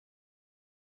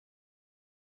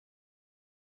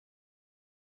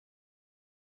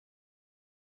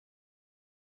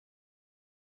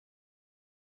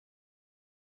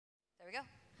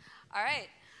All right.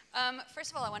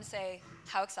 First of all, I want to say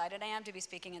how excited I am to be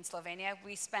speaking in Slovenia.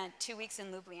 We spent 2 weeks in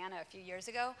Ljubljana a few years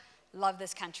ago. Love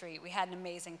this country. We had an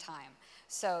amazing time.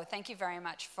 So thank you very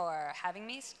much for having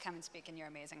me come and speak in your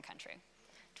amazing country.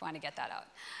 Just want to get that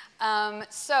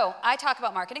out. So I talk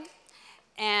about marketing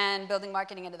and building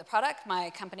marketing into the product. My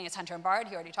company is Hunter & Bard.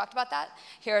 He already talked about that.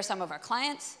 Here are some of our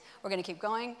clients. We're going to keep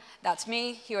going. That's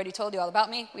me. He already told you all about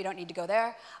me. We don't need to go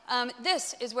there.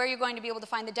 This is where you're going to be able to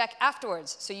find the deck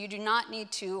afterwards. So you do not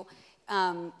need to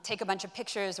take a bunch of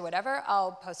pictures or whatever.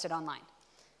 I'll post it online.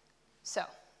 So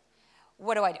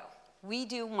what do? We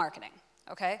do marketing.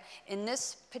 Okay? In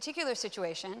this particular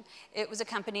situation, it was a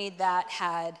company that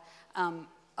had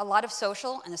a lot of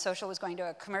social, and the social was going to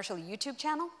a commercial YouTube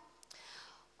channel.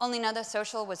 Only none of the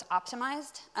social was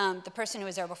optimized. The person who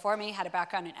was there before me had a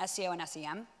background in SEO and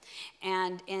SEM.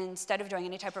 And instead of doing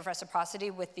any type of reciprocity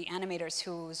with the animators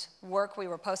whose work we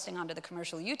were posting onto the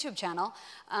commercial YouTube channel,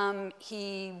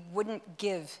 he wouldn't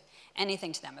give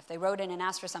anything to them. If they wrote in and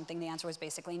asked for something, the answer was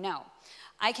basically no.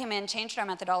 I came in, changed our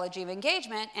methodology of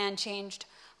engagement, and changed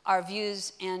our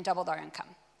views and doubled our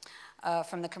income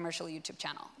from the commercial YouTube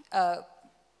channel.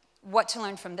 What to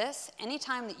learn from this?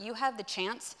 Anytime that you have the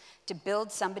chance to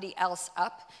build somebody else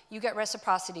up, you get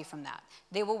reciprocity from that.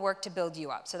 They will work to build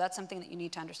you up. So that's something that you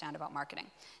need to understand about marketing.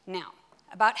 Now,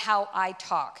 about how I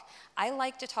talk. I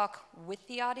like to talk with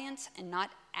the audience and not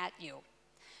at you.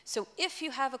 So if you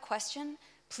have a question,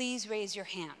 please raise your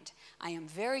hand. I am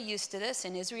very used to this.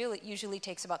 In Israel, it usually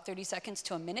takes about 30 seconds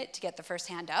to a minute to get the first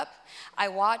hand up. I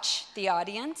watch the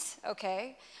audience,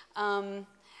 okay?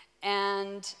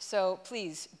 And so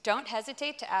please, don't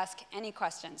hesitate to ask any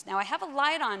questions. Now, I have a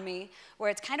light on me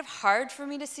where it's kind of hard for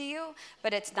me to see you,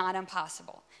 but it's not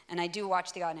impossible. And I do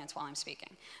watch the audience while I'm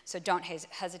speaking. So don't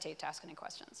hesitate to ask any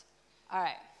questions. All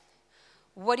right.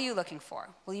 What are you looking for?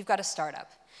 Well, you've got a startup.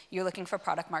 You're looking for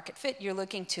product market fit. You're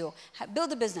looking to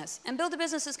build a business. And build a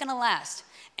business is going to last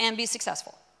and be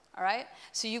successful. All right?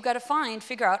 So you've got to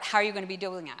figure out how you're going to be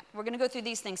doing that. We're going to go through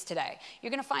these things today. You're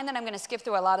going to find that I'm going to skip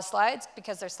through a lot of slides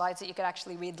because they're slides that you could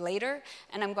actually read later.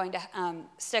 And I'm going to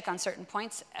stick on certain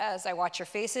points as I watch your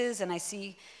faces and I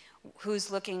see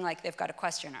who's looking like they've got a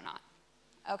question or not.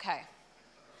 Okay.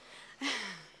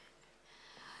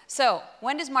 So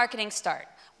when does marketing start?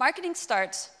 Marketing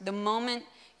starts the moment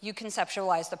you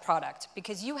conceptualize the product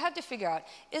because you have to figure out,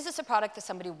 is this a product that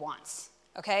somebody wants?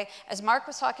 Okay? As Mark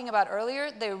was talking about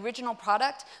earlier, the original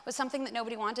product was something that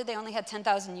nobody wanted. They only had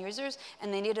 10,000 users,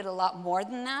 and they needed a lot more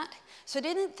than that. So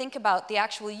they didn't think about the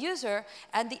actual user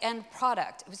and the end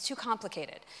product. It was too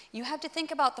complicated. You have to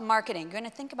think about the marketing. You're going to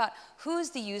think about who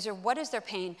is the user, what is their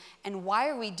pain, and why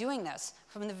are we doing this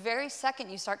from the very second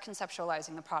you start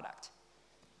conceptualizing the product.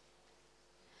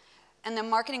 And then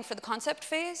marketing for the concept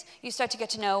phase, you start to get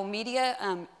to know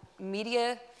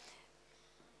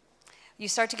You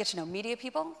start to get to know media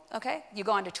people, okay? You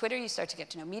go onto Twitter, you start to get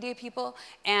to know media people,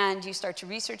 and you start to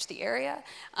research the area.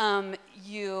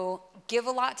 You give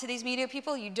a lot to these media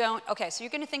people. You don't, okay, so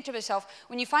you're going to think to yourself,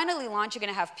 when you finally launch, you're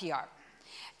going to have PR.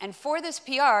 And for this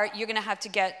PR, you're going to have to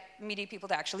get media people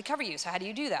to actually cover you. So how do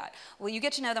you do that? Well, you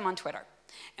get to know them on Twitter.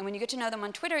 And when you get to know them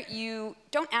on Twitter, you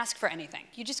don't ask for anything.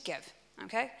 You just give.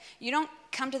 Okay? You don't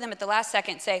come to them at the last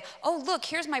second and say, oh, look,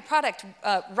 here's my product,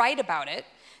 write about it,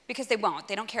 because they won't.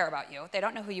 They don't care about you. They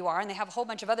don't know who you are, and they have a whole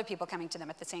bunch of other people coming to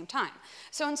them at the same time.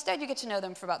 So instead, you get to know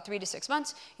them for about 3 to 6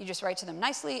 months. You just write to them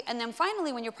nicely, and then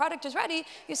finally, when your product is ready,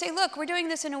 you say, look, we're doing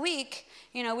this in a week.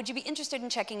 You know, would you be interested in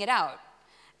checking it out?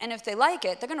 And if they like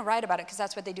it, they're going to write about it because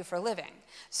that's what they do for a living.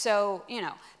 So, you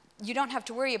know, you don't have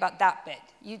to worry about that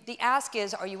bit. The ask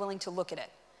is, are you willing to look at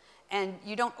it? And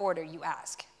you don't order, you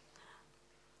ask.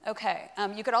 Okay,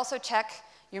 you could also check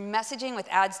your messaging with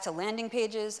ads to landing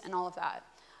pages and all of that.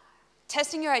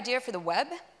 Testing your idea for the web,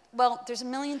 well, there's a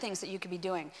million things that you could be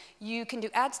doing. You can do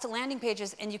ads to landing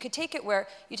pages, and you could take it where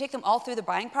you take them all through the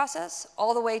buying process,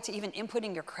 all the way to even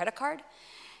inputting your credit card.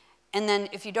 And then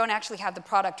if you don't actually have the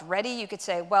product ready, you could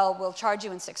say, well, we'll charge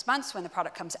you in 6 months when the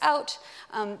product comes out.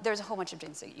 There's a whole bunch of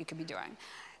things that you could be doing.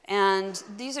 And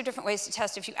these are different ways to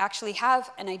test if you actually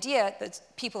have an idea that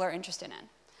people are interested in.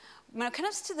 When it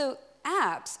comes to the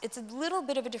apps, it's a little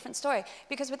bit of a different story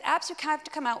because with apps, you have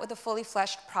to come out with a fully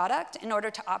fleshed product in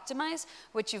order to optimize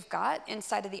what you've got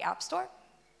inside of the App Store.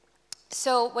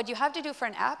 So what you have to do for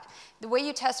an app, the way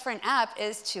you test for an app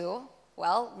is to,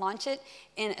 well, launch it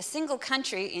in a single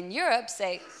country in Europe,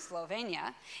 say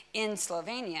Slovenia, in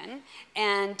Slovenian,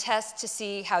 and test to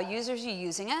see how users are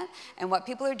using it and what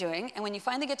people are doing. And when you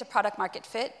finally get to product market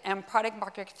fit, and product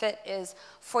market fit is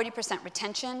 40%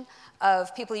 retention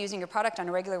of people using your product on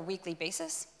a regular weekly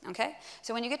basis, okay?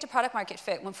 So when you get to product market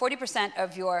fit, when 40%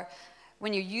 of your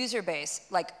when your user base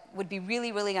would be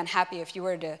really, really unhappy if you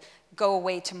were to go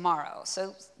away tomorrow.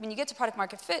 So when you get to product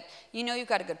market fit, you know you've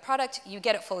got a good product, you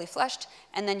get it fully fleshed,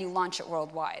 and then you launch it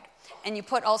worldwide. And you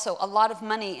put also a lot of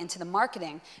money into the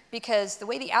marketing, because the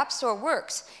way the App Store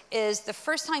works is the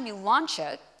first time you launch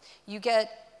it, you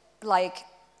get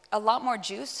a lot more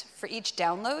juice for each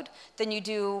download than you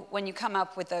do when you come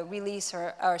up with a release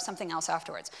or something else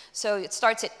afterwards. So it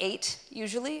starts at 8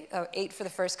 usually, 8 for the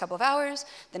first couple of hours,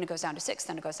 then it goes down to 6,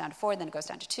 then it goes down to 4, then it goes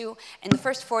down to 2. And the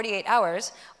first 48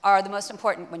 hours are the most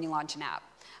important when you launch an app.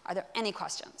 Are there any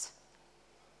questions?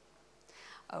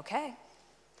 Okay.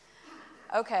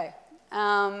 Okay,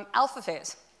 alpha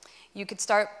phase. You could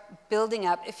start building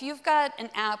up. If you've got an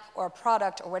app or a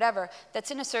product or whatever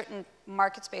that's in a certain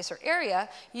market space or area,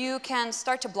 you can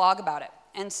start to blog about it.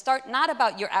 And start not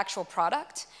about your actual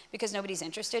product, because nobody's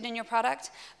interested in your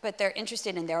product, but they're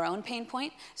interested in their own pain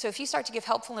point. So if you start to give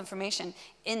helpful information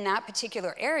in that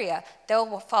particular area,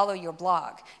 they'll follow your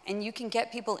blog. And you can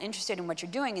get people interested in what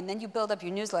you're doing, and then you build up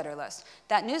your newsletter list.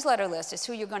 That newsletter list is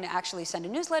who you're going to actually send a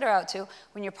newsletter out to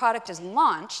when your product is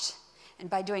launched. And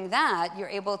by doing that, you're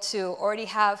able to already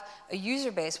have a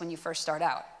user base when you first start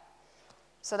out.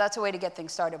 So that's a way to get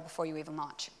things started before you even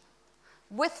launch.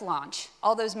 With launch,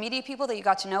 all those media people that you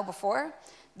got to know before,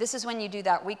 this is when you do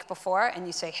that week before and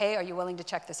you say, hey, are you willing to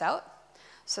check this out?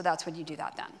 So that's when you do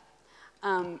that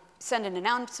then. Send an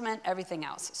announcement, everything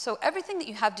else. So everything that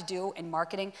you have to do in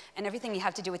marketing and everything you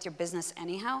have to do with your business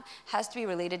anyhow has to be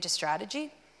related to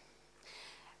strategy.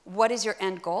 What is your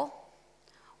end goal?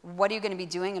 What are you going to be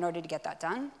doing in order to get that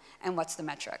done? And what's the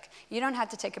metric? You don't have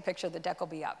to take a picture, the deck will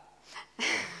be up.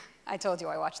 I told you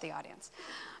I watched the audience.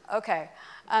 Okay,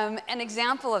 an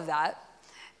example of that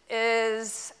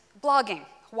is blogging.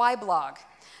 Why blog?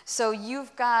 So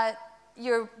you've got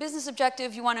your business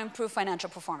objective, you want to improve financial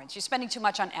performance. You're spending too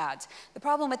much on ads. The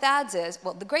problem with ads is,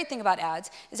 well, the great thing about ads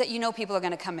is that you know people are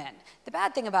going to come in. The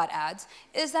bad thing about ads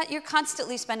is that you're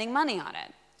constantly spending money on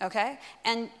it. Okay?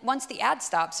 And once the ads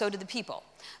stop, so do the people.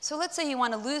 So let's say you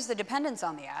want to lose the dependence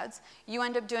on the ads. You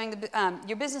end up doing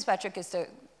your business metric is to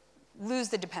lose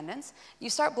the dependence. You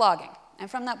start blogging. And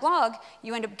from that blog,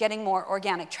 you end up getting more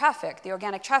organic traffic. The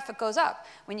organic traffic goes up.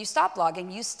 When you stop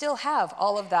blogging, you still have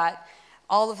all of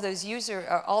those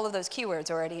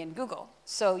keywords already in Google.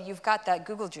 So you've got that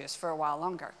Google juice for a while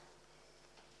longer.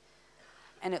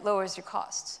 And it lowers your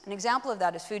costs. An example of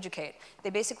that is Fujicate. They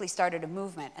basically started a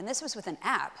movement, and this was with an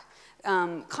app.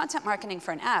 Content marketing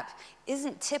for an app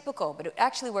isn't typical, but it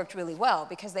actually worked really well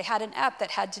because they had an app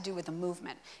that had to do with a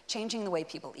movement, changing the way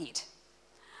people eat.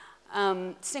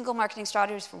 Single marketing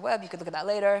strategies for web, you could look at that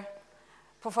later.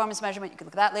 Performance measurement, you could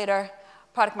look at that later.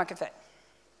 Product market fit.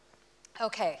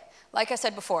 Okay, like I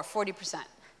said before, 40%.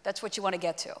 That's what you want to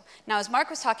get to. Now, as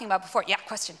Mark was talking about before, yeah,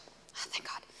 question. Oh, thank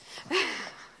God.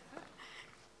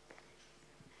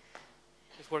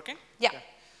 Working? Yeah.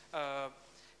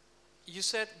 You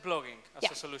said blogging as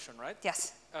a solution, right?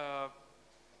 Yes.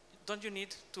 Don't you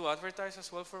need to advertise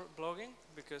as well for blogging?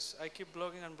 Because I keep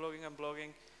blogging and blogging and blogging,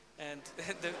 and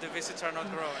the visits are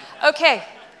not growing. Okay.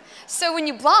 So when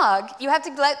you blog, you have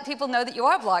to let people know that you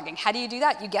are blogging. How do you do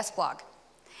that? You guest blog.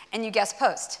 And you guest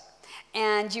post.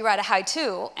 And you write a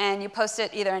how-to, and you post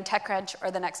it either in TechCrunch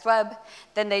or the Next Web.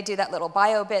 Then they do that little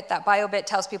bio bit. That bio bit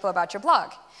tells people about your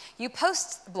blog. You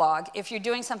post the blog. If you're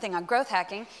doing something on growth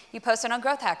hacking, you post it on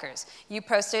Growth Hackers. You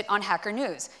post it on Hacker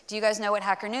News. Do you guys know what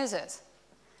Hacker News is?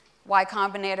 Y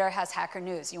Combinator has Hacker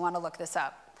News. You want to look this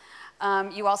up.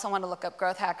 You also want to look up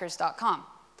growthhackers.com.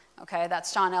 Okay,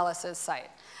 that's Sean Ellis's site.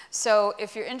 So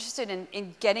if you're interested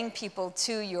in getting people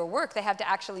to your work, they have to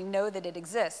actually know that it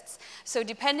exists. So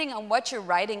depending on what you're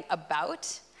writing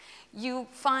about, you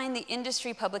find the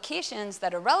industry publications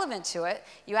that are relevant to it.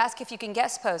 You ask if you can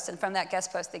guest post, and from that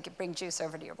guest post, they can bring juice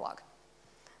over to your blog.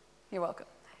 You're welcome.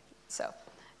 So,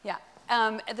 yeah.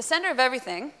 At the center of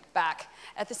everything,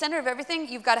 at the center of everything,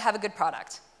 you've got to have a good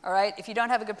product. All right? If you don't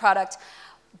have a good product,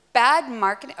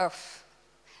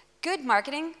 good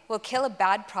marketing will kill a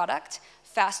bad product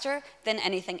faster than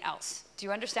anything else. Do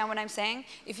you understand what I'm saying?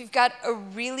 If you've got a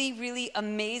really, really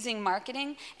amazing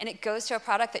marketing and it goes to a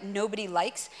product that nobody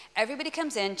likes, everybody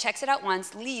comes in, checks it out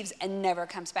once, leaves, and never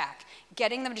comes back.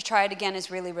 Getting them to try it again is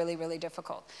really, really, really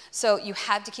difficult. So you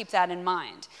have to keep that in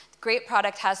mind. The great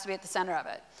product has to be at the center of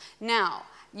it. Now,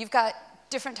 you've got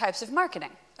different types of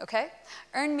marketing, okay?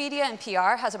 Earned media and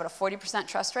PR has about a 40%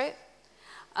 trust rate.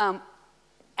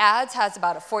 Ads has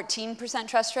about a 14%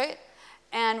 trust rate.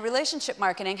 And relationship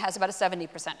marketing has about a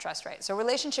 70% trust rate. So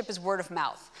relationship is word of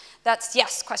mouth. That's,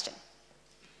 yes, question.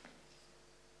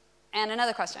 And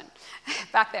another question,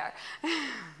 back there.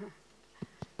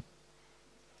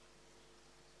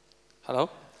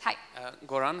 Hello. Hi.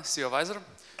 Goran, CEO Advisor.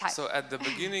 Hi. So at the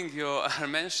beginning you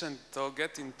mentioned to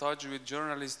get in touch with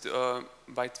journalists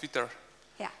by Twitter.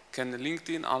 Yeah. Can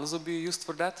LinkedIn also be used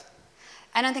for that?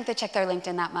 I don't think they check their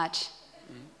LinkedIn that much.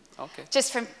 Okay.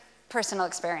 Just from personal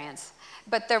experience.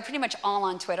 But they're pretty much all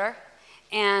on Twitter.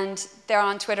 And they're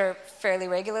on Twitter fairly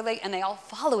regularly, and they all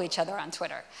follow each other on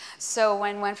Twitter. So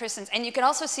when one person's, and you can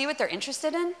also see what they're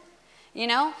interested in, you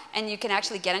know, and you can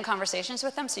actually get in conversations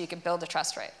with them so you can build a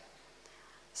trust rate.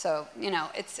 So, you know,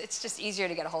 it's just easier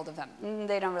to get a hold of them.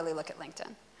 They don't really look at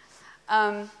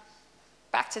LinkedIn.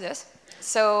 Back to this.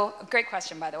 So, great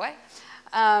question, by the way.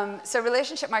 So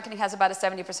relationship marketing has about a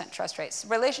 70% trust rate. So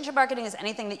relationship marketing is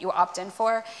anything that you opt in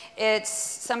for. It's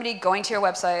somebody going to your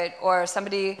website, or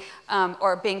somebody,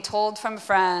 or being told from a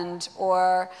friend,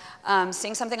 or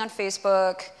seeing something on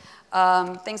Facebook,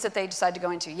 things that they decide to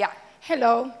go into. Yeah.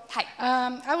 Hello. Hi.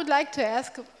 I would like to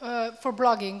ask for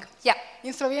blogging. Yeah.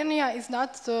 In Slovenia, it's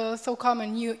not so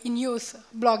common in use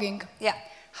blogging. Yeah.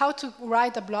 How to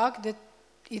write a blog that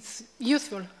it's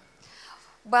useful?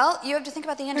 Well, you have to think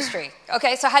about the industry.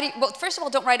 Okay, so how do you, well, first of all,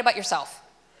 don't write about yourself.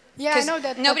 Yeah, I know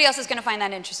that. Nobody else is going to find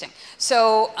that interesting.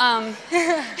 So,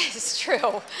 it's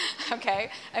true,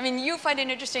 okay? I mean, you find it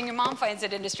interesting, your mom finds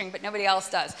it interesting, but nobody else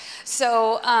does.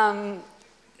 So,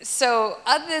 so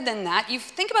other than that, you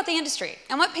think about the industry.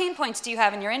 And what pain points do you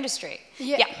have in your industry?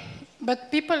 Yeah. But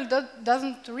people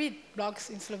doesn't read blogs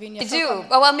in Slovenia. They do.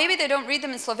 Well, maybe they don't read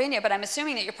them in Slovenia, but I'm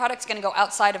assuming that your product's going to go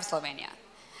outside of Slovenia.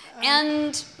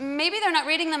 And maybe they're not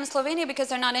reading them in Slovenia because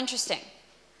they're not interesting.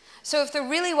 So if they're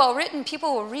really well written,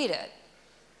 people will read it.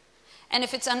 And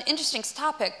if it's an interesting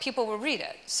topic, people will read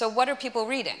it. So what are people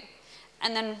reading?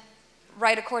 And then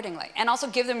write accordingly. And also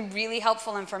give them really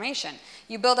helpful information.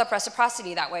 You build up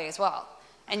reciprocity that way as well.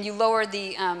 And you lower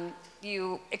the,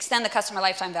 you extend the customer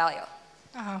lifetime value.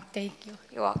 Oh, thank you.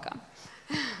 You're welcome.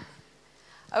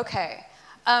 Okay.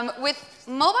 With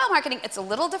mobile marketing, it's a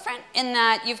little different in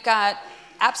that you've got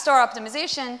App Store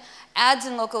optimization, ads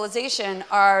and localization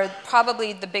are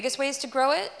probably the biggest ways to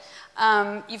grow it.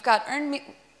 You've got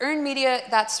earned media,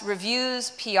 that's reviews,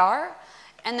 PR,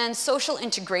 and then social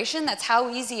integration, that's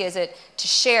how easy is it to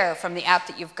share from the app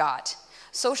that you've got.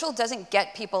 Social doesn't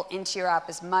get people into your app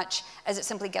as much as it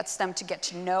simply gets them to get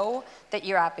to know that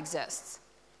your app exists.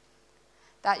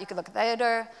 That you could look at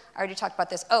later. I already talked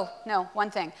about this. Oh, no, one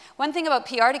thing. One thing about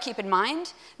PR to keep in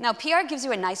mind. Now, PR gives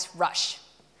you a nice rush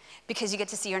because you get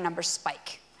to see your numbers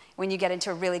spike when you get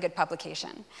into a really good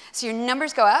publication. So your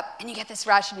numbers go up, and you get this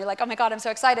rush, and you're like, oh my God, I'm so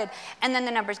excited. And then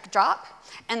the numbers drop,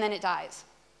 and then it dies.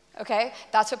 Okay?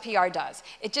 That's what PR does.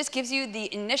 It just gives you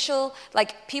the initial,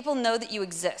 like, people know that you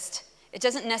exist. It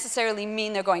doesn't necessarily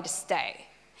mean they're going to stay.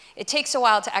 It takes a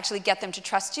while to actually get them to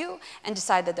trust you and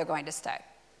decide that they're going to stay.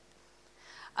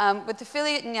 With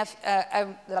affiliate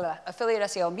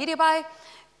SEO media buy,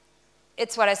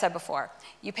 it's what I said before.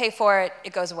 You pay for it,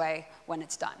 it goes away when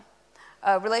it's done.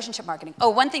 Relationship marketing. Oh,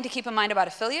 one thing to keep in mind about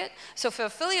affiliate. So for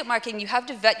affiliate marketing, you have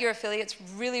to vet your affiliates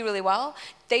really, really well.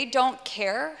 They don't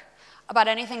care about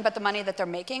anything but the money that they're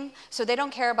making, so they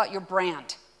don't care about your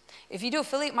brand. If you do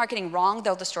affiliate marketing wrong,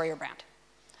 they'll destroy your brand.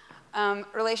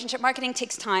 Relationship marketing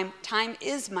takes time. Time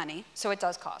is money, so it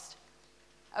does cost.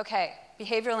 Okay,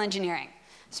 behavioral engineering.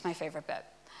 It's my favorite bit.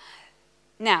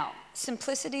 Now,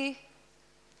 simplicity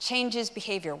changes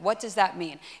behavior. What does that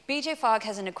mean? BJ Fogg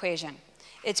has an equation.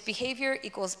 It's behavior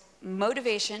equals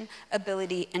motivation,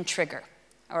 ability, and trigger.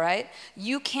 All right?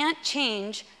 You can't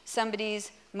change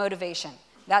somebody's motivation.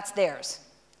 That's theirs.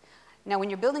 Now, when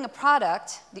you're building a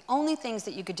product, the only things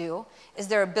that you could do is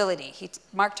their ability.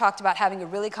 Mark talked about having a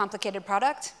really complicated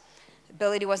product.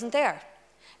 Ability wasn't there.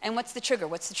 And what's the trigger?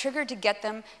 What's the trigger to get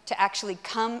them to actually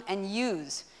come and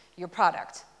use your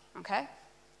product? Okay?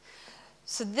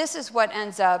 So this is what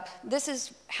ends up, this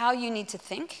is how you need to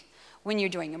think when you're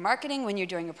doing your marketing, when you're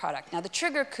doing your product. Now, the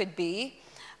trigger could be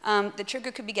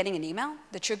getting an email.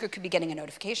 The trigger could be getting a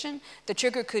notification. The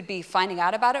trigger could be finding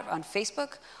out about it on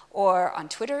Facebook or on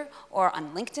Twitter or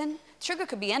on LinkedIn. Trigger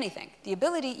could be anything. The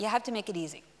ability, you have to make it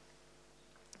easy.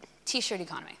 T-shirt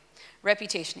economy,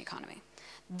 reputation economy.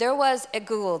 There was at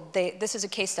Google, this is a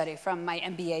case study from my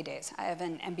MBA days. I have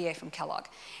an MBA from Kellogg.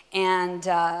 And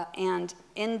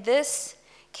in this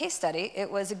case study,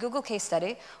 it was a Google case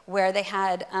study where they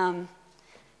had, I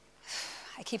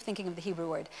keep thinking of the Hebrew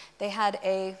word. They had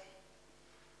the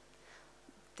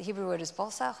Hebrew word is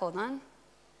bolsa, hold on.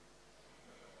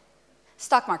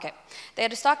 Stock market. They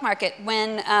had a stock market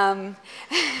when,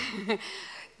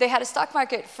 they had a stock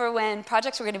market for when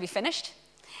projects were going to be finished.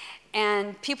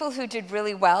 And people who did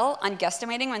really well on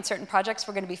guesstimating when certain projects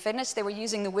were going to be finished, they were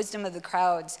using the wisdom of the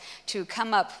crowds to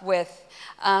come up with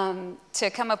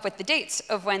the dates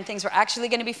of when things were actually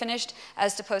going to be finished,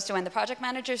 as opposed to when the project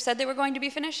manager said they were going to be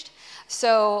finished.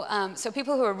 So, so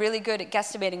people who were really good at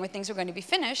guesstimating when things were going to be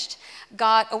finished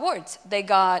got awards. They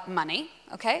got money,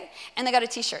 okay, and they got a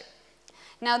T-shirt.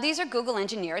 Now, these are Google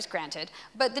engineers, granted,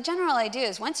 but the general idea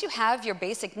is once you have your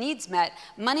basic needs met,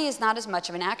 money is not as much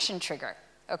of an action trigger,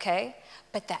 okay?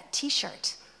 But that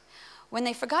T-shirt, when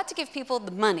they forgot to give people the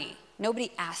money,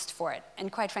 nobody asked for it,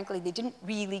 and quite frankly, they didn't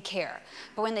really care.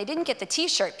 But when they didn't get the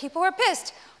T-shirt, people were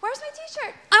pissed. Where's my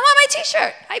T-shirt? I want my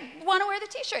T-shirt. I want to wear the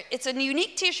T-shirt. It's a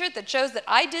unique T-shirt that shows that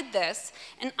I did this,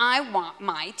 and I want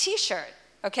my T-shirt.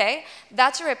 Okay?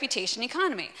 That's a reputation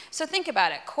economy. So think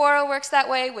about it. Quora works that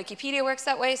way, Wikipedia works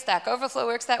that way, Stack Overflow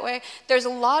works that way. There's a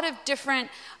lot of different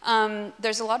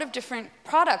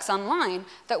products online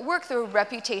that work through a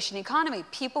reputation economy.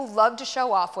 People love to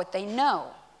show off what they know.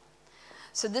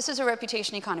 So this is a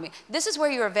reputation economy. This is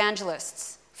where your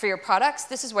evangelists for your products,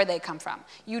 this is where they come from.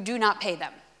 You do not pay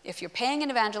them. If you're paying an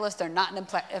evangelist, they're not an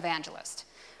evangelist.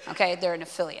 Okay? They're an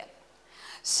affiliate.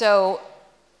 So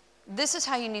this is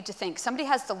how you need to think. Somebody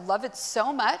has to love it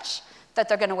so much that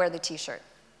they're going to wear the T-shirt.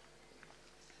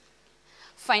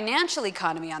 Financial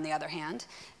economy, on the other hand,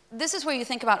 this is where you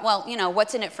think about, well, you know,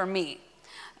 what's in it for me?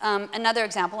 Another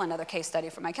example, another case study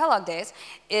from my Kellogg days,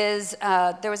 is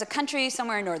there was a country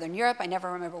somewhere in Northern Europe, I never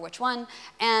remember which one,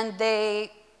 and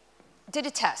they did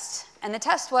a test. And the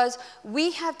test was,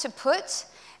 we have to put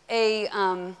a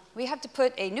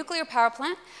nuclear power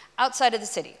plant outside of the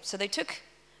city. So they took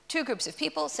two groups of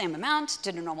people, same amount,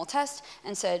 did a normal test,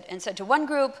 and said to one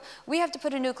group, we have to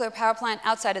put a nuclear power plant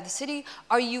outside of the city.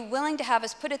 Are you willing to have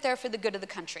us put it there for the good of the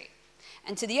country?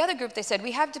 And to the other group, they said,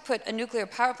 we have to put a nuclear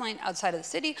power plant outside of the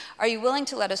city. Are you willing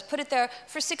to let us put it there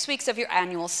for 6 weeks of your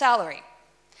annual salary?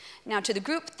 Now, to the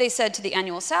group, they said to the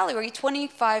annual salary,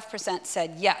 25%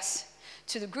 said yes.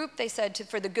 To the group, they said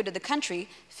for the good of the country,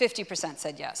 50%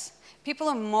 said yes. People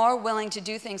are more willing to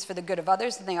do things for the good of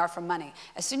others than they are for money.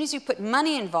 As soon as you put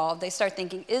money involved, they start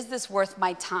thinking, is this worth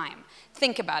my time?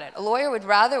 Think about it. A lawyer would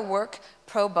rather work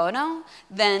pro bono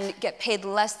than get paid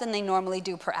less than they normally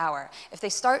do per hour. If they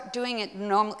start doing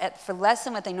it for less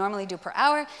than what they normally do per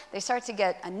hour, they start to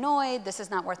get annoyed. This is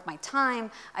not worth my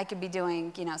time. I could be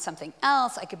doing, you know, something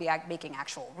else. I could be making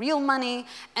actual real money.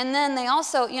 And then they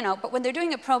also, you know, but when they're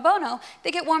doing it pro bono,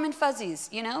 they get warm and fuzzies,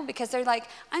 you know, because they're like,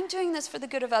 I'm doing this for the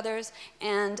good of others,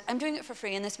 and I'm doing it for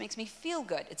free, and this makes me feel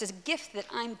good. It's a gift that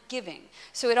I'm giving.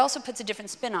 So it also puts a different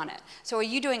spin on it. So are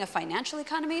you doing a financial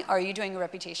economy, or are you doing a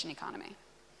reputation economy?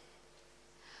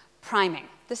 Priming.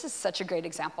 This is such a great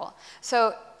example.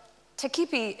 So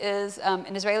Takipi is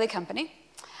an Israeli company,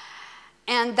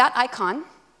 and that icon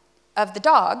of the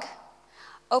dog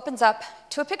opens up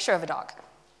to a picture of a dog.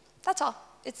 That's all.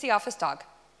 It's the office dog.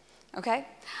 Okay?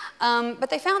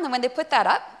 But they found that when they put that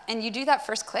up, and you do that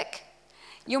first click,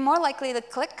 you're more likely to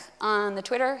click on the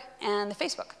Twitter and the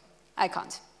Facebook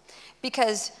icons.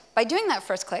 Because by doing that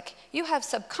first click, you have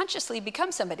subconsciously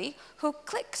become somebody who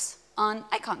clicks on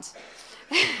icons.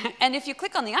 And if you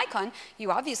click on the icon,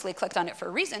 you obviously clicked on it for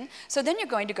a reason, so then you're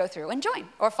going to go through and join,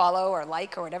 or follow, or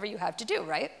like, or whatever you have to do,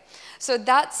 right? So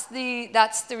that's the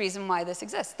reason why this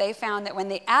exists. They found that when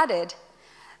they added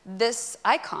this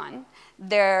icon,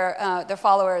 their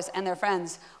followers and their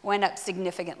friends went up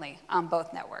significantly on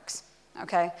both networks,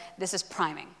 okay? This is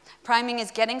priming. Priming is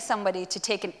getting somebody to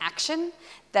take an action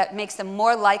that makes them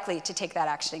more likely to take that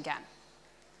action again.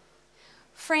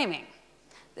 Framing.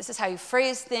 This is how you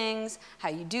phrase things, how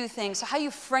you do things. So how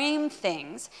you frame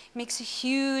things makes a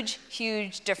huge,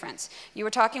 huge difference. You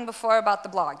were talking before about the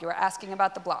blog. You were asking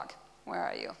about the blog. Where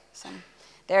are you?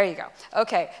 There you go.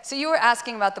 Okay, so you were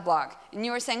asking about the blog. And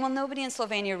you were saying, well, nobody in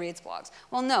Slovenia reads blogs.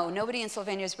 Well, no, nobody in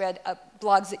Slovenia has read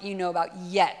blogs that you know about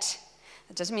yet.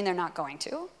 That doesn't mean they're not going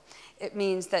to. It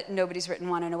means that nobody's written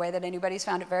one in a way that anybody's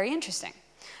found it very interesting.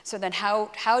 So then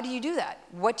how do you do that?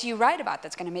 What do you write about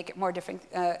that's going to make it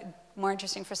more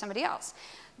interesting for somebody else?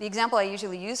 The example I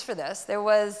usually use for this, there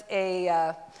was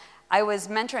I was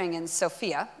mentoring in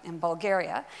Sofia, in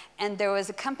Bulgaria, and there was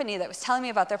a company that was telling me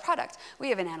about their product. We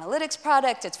have an analytics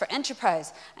product, it's for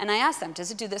enterprise. And I asked them,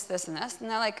 does it do this, this, and this? And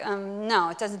they're like, no,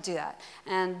 it doesn't do that.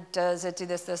 And does it do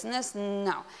this, this, and this?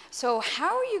 No. So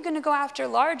how are you going to go after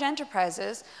large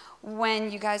enterprises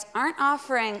when you guys aren't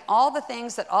offering all the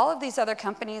things that all of these other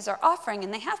companies are offering,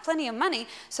 and they have plenty of money,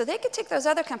 so they could take those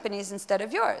other companies instead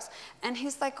of yours. And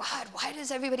he's like, God, why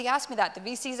does everybody ask me that? The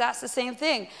VCs ask the same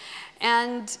thing.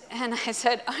 And I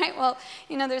said, all right, well,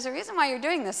 you know, there's a reason why you're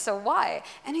doing this, so why?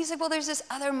 And he's like, well, there's this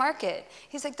other market.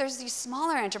 He's like, there's these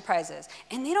smaller enterprises,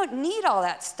 and they don't need all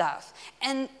that stuff.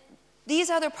 And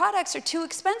these other products are too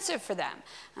expensive for them.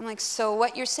 I'm like, so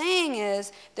what you're saying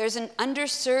is there's an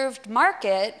underserved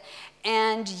market,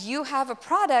 and you have a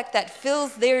product that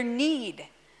fills their need.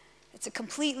 It's a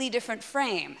completely different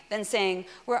frame than saying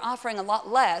we're offering a lot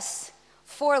less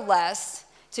for less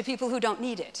to people who don't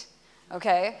need it,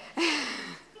 okay?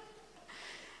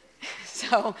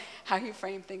 So how you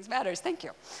frame things matters. Thank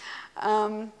you.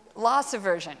 Loss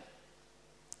aversion.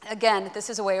 Again,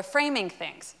 this is a way of framing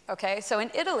things, okay? So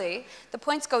in Italy, the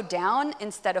points go down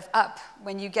instead of up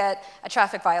when you get a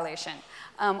traffic violation.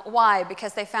 Why?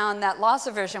 Because they found that loss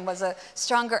aversion was a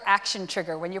stronger action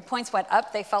trigger. When your points went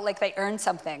up, they felt like they earned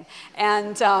something.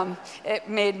 And it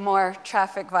made more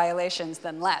traffic violations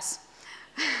than less.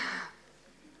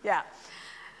 Yeah.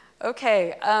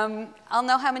 Okay, I'll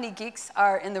know how many geeks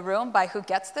are in the room by who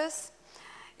gets this.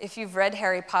 If you've read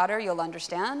Harry Potter, you'll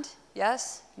understand.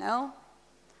 Yes? No?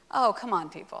 Oh, come on,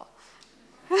 people.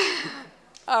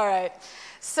 All right.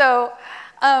 So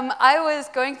I was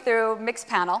going through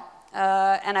Mixpanel,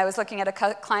 and I was looking at a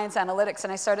client's analytics,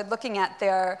 and I started looking at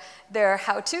their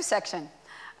how-to section.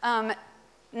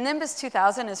 Nimbus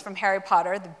 2000 is from Harry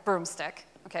Potter, the broomstick.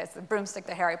 Okay, it's the broomstick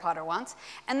that Harry Potter wants.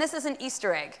 And this is an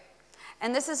Easter egg.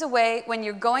 And this is a way, when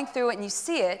you're going through it and you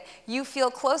see it, you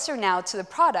feel closer now to the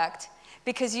product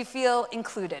because you feel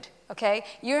included. Okay?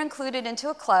 You're included into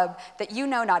a club that you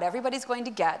know not everybody's going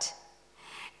to get,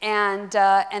 and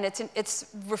it's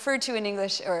referred to in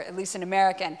English, or at least in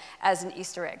American, as an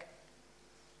Easter egg.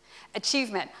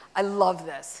 Achievement. I love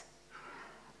this.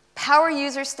 Power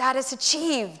user status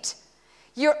achieved.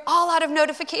 You're all out of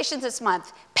notifications this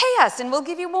month. Pay us and we'll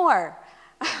give you more.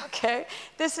 Okay?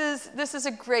 This is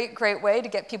a great, great way to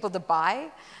get people to buy.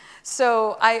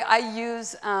 So I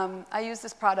use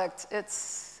this product.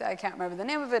 I can't remember the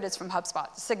name of it. It's from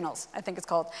HubSpot, Signals, I think it's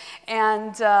called.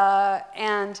 And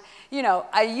you know,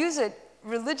 I use it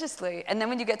religiously. And then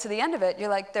when you get to the end of it,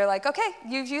 they're like, okay,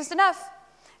 you've used enough.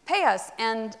 Pay us.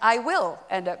 And I will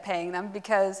end up paying them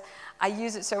because I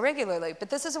use it so regularly.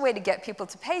 But this is a way to get people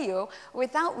to pay you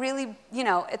without really, you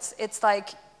know, it's like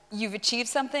you've achieved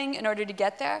something in order to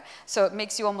get there. So it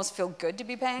makes you almost feel good to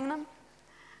be paying them.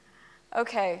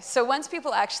 Okay, so once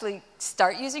people actually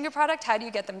start using your product, how do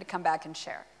you get them to come back and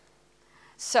share?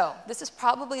 So this is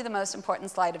probably the most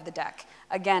important slide of the deck.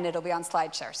 Again, it'll be on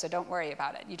SlideShare, so don't worry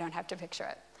about it. You don't have to picture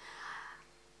it.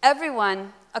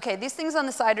 Everyone, okay, these things on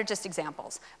the side are just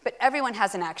examples, but everyone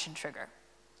has an action trigger,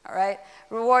 all right?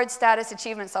 Reward, status,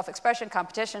 achievement, self-expression,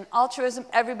 competition, altruism,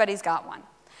 everybody's got one.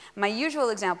 My usual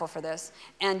example for this,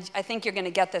 and I think you're going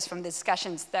to get this from the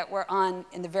discussions that were on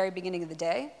in the very beginning of the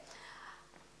day,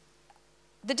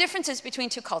 the differences between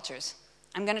two cultures.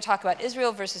 I'm going to talk about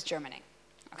Israel versus Germany,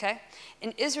 okay?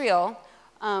 In Israel,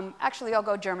 actually I'll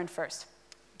go German first.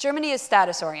 Germany is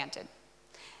status-oriented.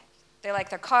 They like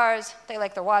their cars, they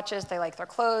like their watches, they like their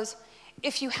clothes.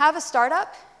 If you have a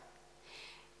startup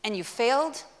and you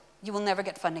failed, you will never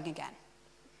get funding again.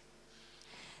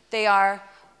 They are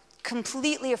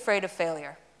completely afraid of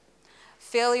failure.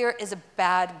 Failure is a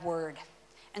bad word,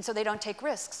 and so they don't take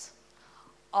risks.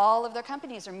 All of their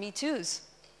companies are Me Too's,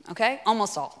 okay?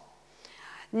 Almost all.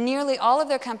 Nearly all of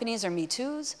their companies are Me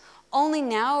Too's. Only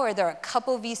now are there a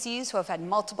couple VCs who have had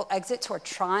multiple exits who are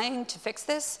trying to fix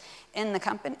this in the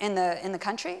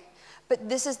country. But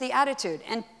this is the attitude.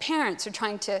 And parents are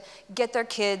trying to get their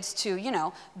kids to, you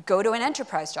know, go to an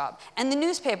enterprise job. And the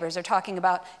newspapers are talking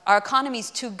about our economy's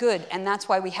too good, and that's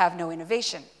why we have no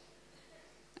innovation.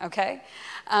 Okay?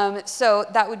 So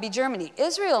that would be Germany.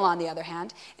 Israel, on the other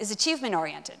hand, is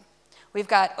achievement-oriented. We've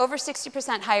got over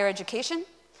 60% higher education.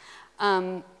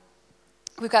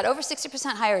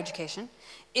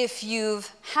 If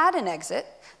you've had an exit,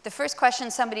 the first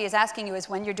question somebody is asking you is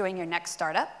when you're doing your next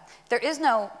startup. There is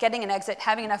no getting an exit,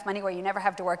 having enough money where you never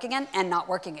have to work again, and not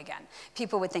working again.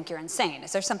 People would think you're insane.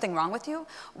 Is there something wrong with you?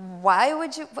 Why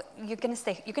would you, you're going to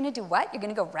stay, you're going to do what? You're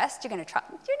going to go rest? You're going to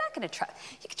travel? You're not going to travel.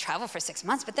 You can travel for 6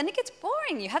 months, but then it gets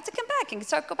boring. You have to come back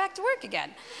and go back to work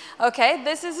again. Okay,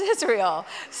 this is Israel.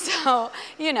 So,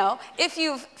 you know, if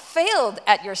you've failed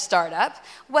at your startup,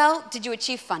 well, did you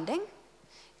achieve funding?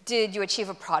 Did you achieve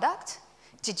a product?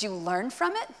 Did you learn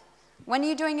from it? When are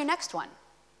you doing your next one?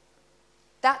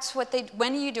 That's what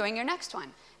when are you doing your next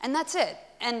one? And that's it.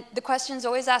 And the question's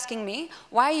always asking me,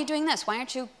 why are you doing this? Why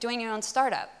aren't you doing your own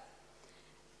startup?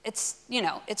 it's, you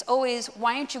know, it's always,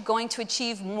 why aren't you going to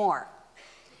achieve more?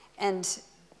 And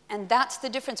that's the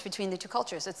difference between the two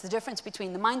cultures. It's the difference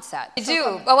between the mindset. They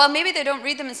do. Well, maybe they don't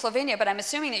read them in Slovenia, but I'm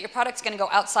assuming that your product's going to go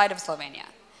outside of Slovenia.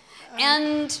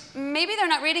 And maybe they're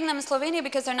not reading them in Slovenia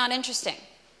because they're not interesting.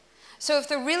 So if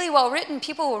they're really well written,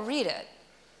 people will read it.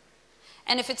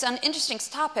 And if it's an interesting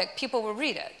topic, people will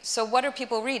read it. So what are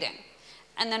people reading?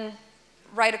 And then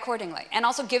write accordingly. And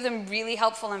also give them really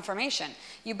helpful information.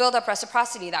 You build up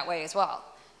reciprocity that way as well.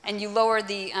 And you lower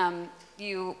the,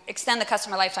 you extend the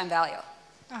customer lifetime value.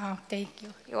 Oh, thank you.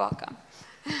 You're welcome.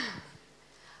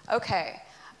 Okay.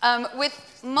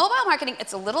 With mobile marketing,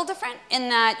 it's a little different in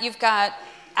that you've got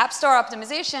App Store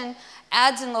optimization.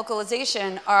 Ads and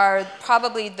localization are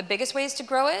probably the biggest ways to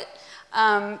grow it.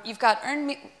 You've got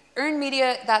earned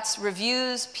media, that's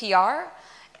reviews, PR.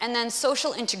 And then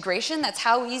social integration, that's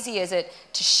how easy is it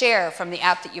to share from the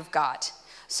app that you've got.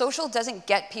 Social doesn't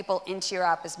get people into your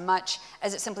app as much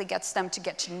as it simply gets them to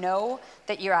get to know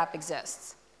that your app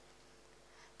exists.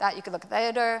 That you could look at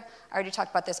later. I already talked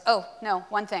about this. Oh, no,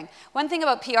 one thing. One thing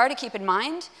about PR to keep in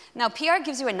mind. Now, PR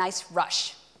gives you a nice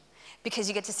rush because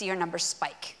you get to see your numbers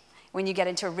spike when you get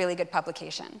into a really good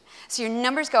publication. So your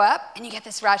numbers go up, and you get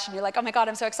this rush, and you're like, oh my God,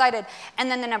 I'm so excited.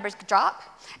 And then the numbers drop,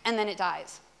 and then it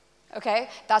dies. Okay?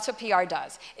 That's what PR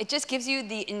does. It just gives you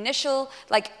the initial,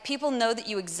 like, people know that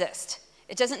you exist.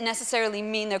 It doesn't necessarily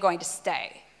mean they're going to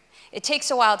stay. It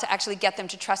takes a while to actually get them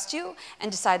to trust you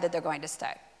and decide that they're going to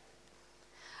stay.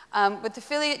 With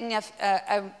affiliate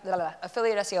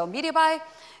SEO media buy,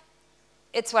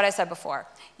 it's what I said before.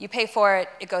 You pay for it,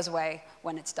 it goes away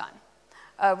when it's done.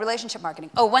 Relationship marketing.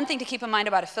 Oh, one thing to keep in mind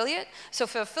about affiliate. So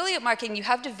for affiliate marketing, you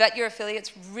have to vet your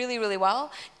affiliates really, really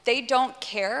well. They don't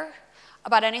care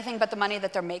about anything but the money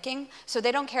that they're making, so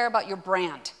they don't care about your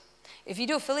brand. If you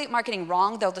do affiliate marketing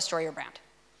wrong, they'll destroy your brand.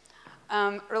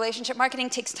 Relationship marketing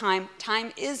takes time.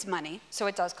 Time is money, so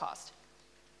it does cost.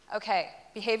 Okay,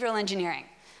 behavioral engineering.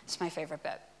 It's my favorite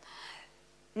bit.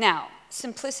 Now,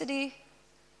 simplicity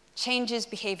changes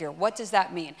behavior. What does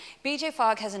that mean? BJ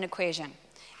Fogg has an equation.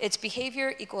 It's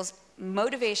behavior equals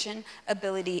motivation,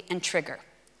 ability, and trigger.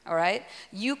 All right?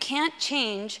 You can't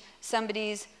change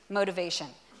somebody's motivation.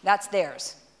 That's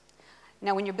theirs.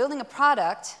 Now, when you're building a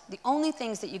product, the only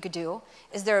things that you could do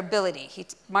is their ability.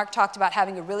 Mark talked about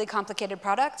having a really complicated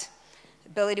product.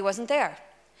 Ability wasn't there.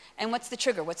 And what's the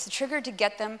trigger? What's the trigger to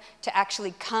get them to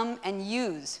actually come and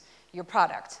use your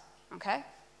product? Okay?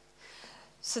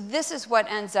 So this is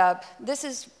what ends up, this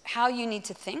is how you need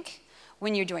to think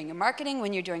when you're doing your marketing,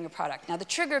 when you're doing your product. Now, the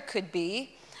trigger could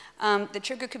be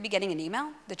getting an email.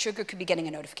 The trigger could be getting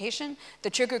a notification.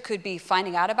 The trigger could be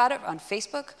finding out about it on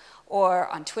Facebook or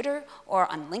on Twitter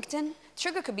or on LinkedIn. The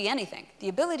trigger could be anything. The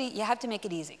ability, you have to make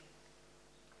it easy.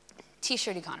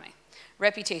 T-shirt economy,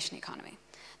 reputation economy.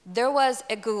 There was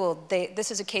at Google, this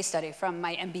is a case study from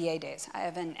my MBA days. I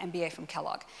have an MBA from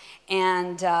Kellogg.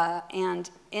 And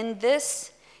in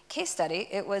this case study,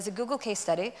 it was a Google case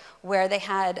study where they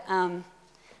had, I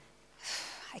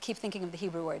keep thinking of the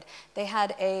Hebrew word. They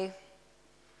had the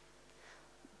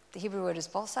Hebrew word is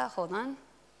bolsa, hold on.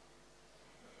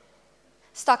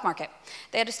 Stock market.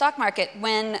 They had a stock market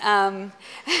when,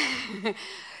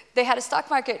 they had a stock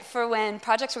market for when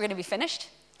projects were going to be finished.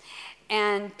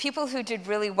 And people who did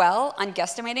really well on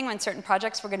guesstimating when certain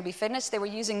projects were going to be finished, they were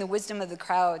using the wisdom of the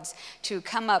crowds to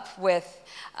come up with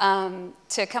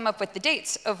the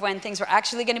dates of when things were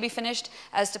actually going to be finished,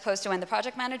 as opposed to when the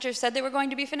project manager said they were going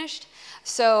to be finished.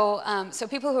 So, so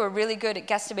people who were really good at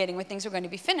guesstimating when things were going to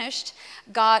be finished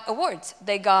got awards.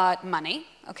 They got money,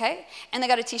 okay, and they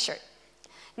got a T-shirt.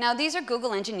 Now, these are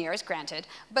Google engineers, granted,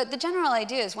 but the general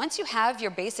idea is once you have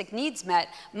your basic needs met,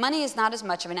 money is not as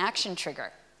much of an action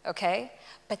trigger. Okay?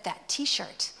 But that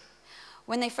T-shirt,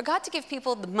 when they forgot to give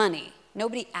people the money,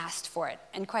 nobody asked for it.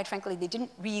 And quite frankly, they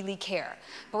didn't really care.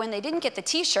 But when they didn't get the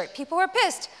T-shirt, people were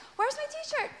pissed. Where's my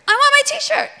T-shirt? I want my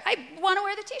T-shirt. I want to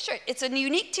wear the T-shirt. It's a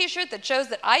unique T-shirt that shows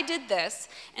that I did this,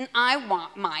 and I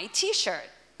want my T-shirt.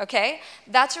 Okay?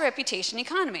 That's a reputation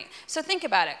economy. So think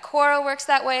about it. Quora works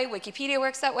that way. Wikipedia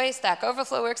works that way. Stack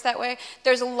Overflow works that way.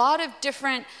 There's a lot of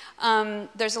different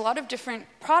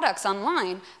products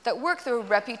online that work through a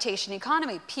reputation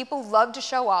economy. People love to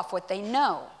show off what they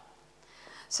know.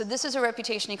 So this is a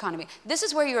reputation economy. This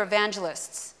is where your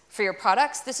evangelists for your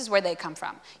products, this is where they come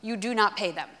from. You do not pay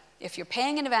them. If you're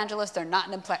paying an evangelist, they're not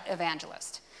an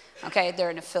evangelist. Okay? They're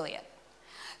an affiliate.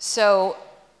 So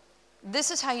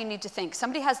this is how you need to think.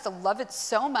 Somebody has to love it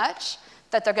so much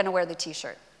that they're going to wear the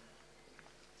T-shirt.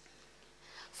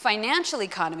 Financial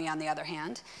economy, on the other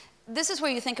hand, this is where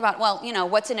you think about, well, you know,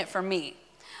 what's in it for me?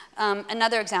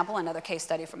 Another example, another case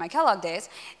study from my Kellogg days,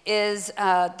 is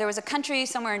there was a country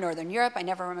somewhere in Northern Europe, I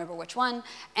never remember which one,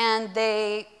 and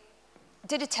they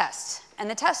did a test. And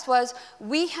the test was,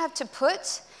 we have to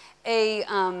put a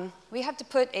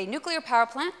nuclear power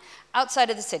plant outside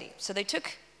of the city. So they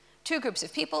took 2 groups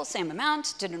of people, same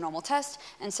amount, did a normal test,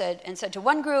 and said to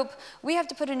one group, we have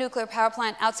to put a nuclear power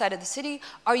plant outside of the city.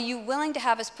 Are you willing to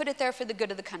have us put it there for the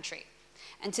good of the country?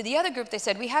 And to the other group, they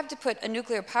said, we have to put a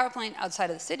nuclear power plant outside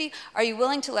of the city. Are you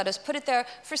willing to let us put it there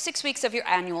for 6 weeks of your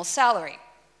annual salary?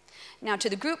 Now, to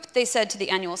the group, they said to the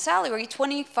annual salary,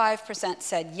 25%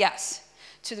 said yes.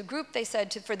 To the group, they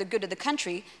said for the good of the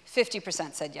country,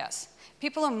 50% said yes.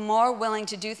 People are more willing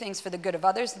to do things for the good of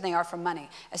others than they are for money.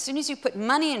 As soon as you put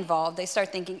money involved, they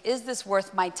start thinking, is this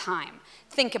worth my time?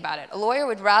 Think about it. A lawyer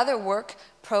would rather work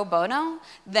pro bono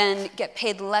than get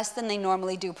paid less than they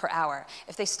normally do per hour.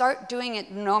 If they start doing it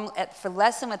for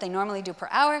less than what they normally do per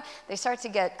hour, they start to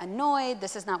get annoyed.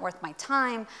 This is not worth my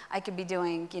time. I could be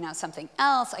doing, something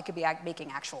else. I could be making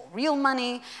actual real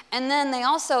money. And then they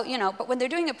also, but when they're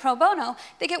doing it pro bono,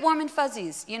 they get warm and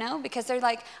fuzzies, because they're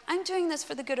like, I'm doing this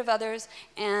for the good of others,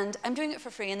 and I'm doing it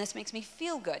for free, and this makes me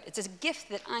feel good. It's a gift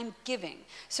that I'm giving.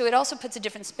 So it also puts a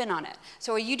different spin on it.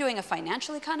 So are you doing a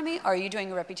financial economy, or are you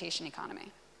doing a reputation economy?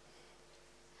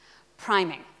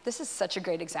 Priming. This is such a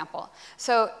great example.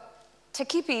 So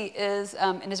Takipi is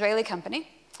an Israeli company,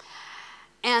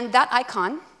 and that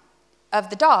icon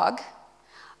of the dog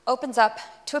opens up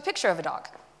to a picture of a dog.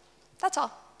 That's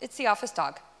all. It's the office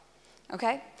dog.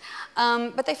 Okay?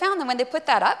 But they found that when they put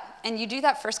that up, and you do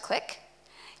that first click,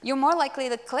 you're more likely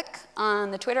to click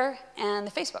on the Twitter and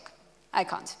the Facebook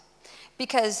icons.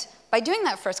 Because by doing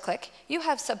that first click, you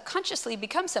have subconsciously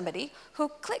become somebody who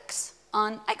clicks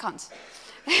on icons.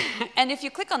 And if you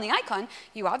click on the icon,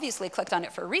 you obviously clicked on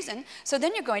it for a reason, so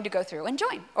then you're going to go through and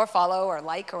join, or follow, or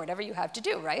like, or whatever you have to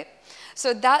do, right?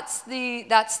 So that's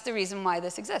the reason why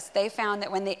this exists. They found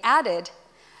that when they added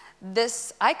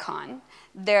this icon,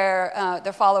 their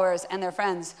followers and their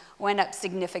friends went up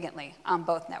significantly on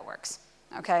both networks,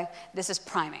 okay? This is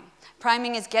priming.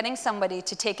 Priming is getting somebody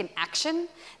to take an action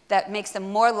that makes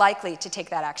them more likely to take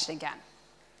that action again.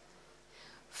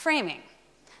 Framing.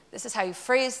 This is how you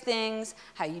phrase things,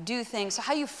 how you do things. So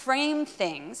how you frame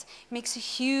things makes a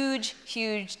huge,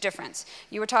 huge difference.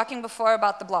 You were talking before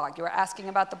about the blog. You were asking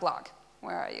about the blog.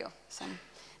 Where are you?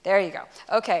 There you go.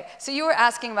 Okay, so you were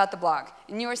asking about the blog.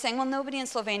 And you were saying, well, nobody in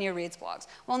Slovenia reads blogs.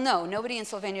 Well, no, nobody in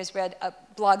Slovenia has read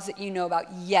blogs that you know about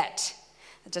yet.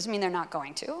 That doesn't mean they're not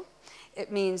going to.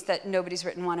 It means that nobody's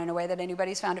written one in a way that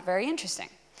anybody's found it very interesting.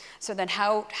 So then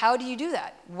how do you do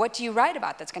that? What do you write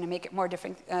about that's going to make it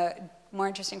more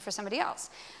interesting for somebody else?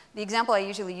 The example I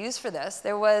usually use for this,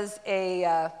 there was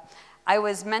I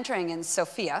was mentoring in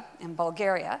Sofia, in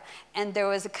Bulgaria, and there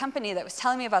was a company that was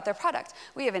telling me about their product.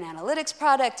 We have an analytics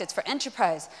product, it's for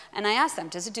enterprise. And I asked them,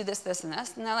 does it do this, this, and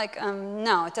this? And they're like,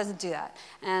 no, it doesn't do that.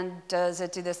 And does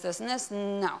it do this, this, and this?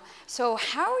 No. So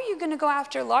how are you going to go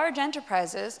after large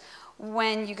enterprises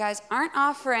when you guys aren't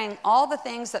offering all the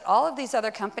things that all of these other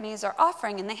companies are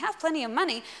offering, and they have plenty of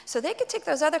money, so they could take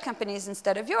those other companies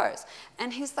instead of yours?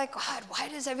 And he's like, God, why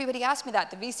does everybody ask me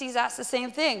that? The VCs ask the same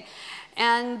thing.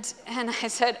 And I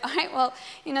said, all right, well,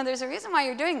 there's a reason why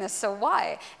you're doing this, so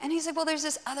why? And he's like, well, there's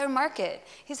this other market.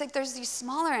 He's like, there's these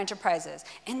smaller enterprises,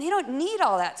 and they don't need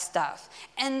all that stuff.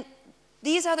 And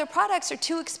these other products are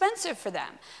too expensive for them.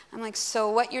 I'm like,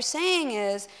 so what you're saying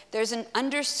is there's an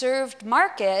underserved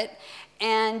market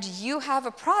and you have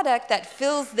a product that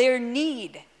fills their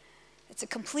need. It's a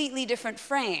completely different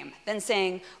frame than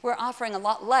saying we're offering a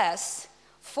lot less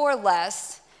for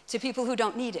less to people who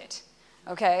don't need it,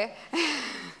 okay?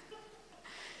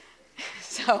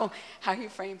 So how you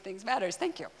frame things matters,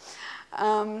 thank you.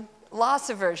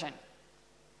 Loss aversion.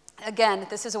 Again,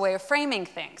 this is a way of framing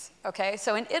things, okay?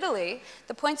 So in Italy,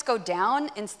 the points go down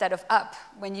instead of up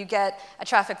when you get a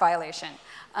traffic violation.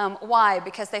 Why?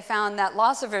 Because they found that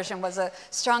loss aversion was a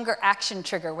stronger action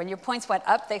trigger. When your points went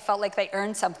up, they felt like they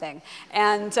earned something.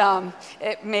 And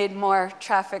it made more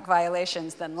traffic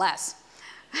violations than less.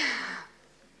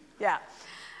 Yeah.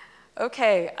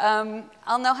 Okay,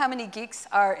 I'll know how many geeks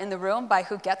are in the room by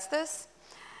who gets this.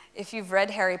 If you've read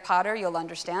Harry Potter, you'll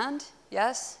understand.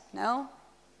 Yes? No?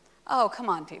 Oh, come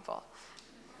on, people.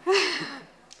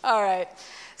 All right.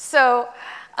 So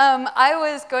I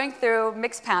was going through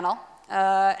Mixpanel,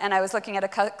 and I was looking at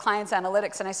a client's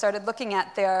analytics, and I started looking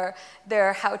at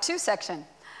their how-to section.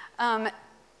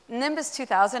 Nimbus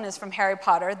 2000 is from Harry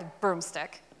Potter, the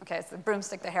broomstick. Okay, it's the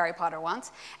broomstick that Harry Potter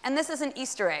wants. And this is an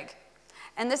Easter egg.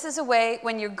 And this is a way,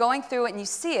 when you're going through it and you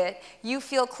see it, you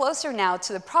feel closer now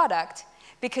to the product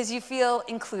because you feel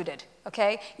included,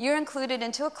 okay? You're included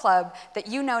into a club that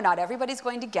you know not everybody's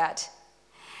going to get,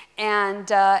 and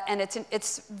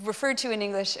it's referred to in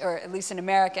English, or at least in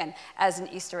American, as an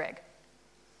Easter egg.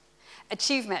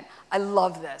 Achievement, I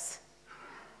love this.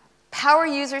 Power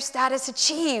user status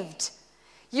achieved.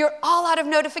 You're all out of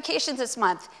notifications this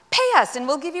month. Pay us and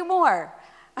we'll give you more.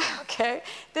 Okay,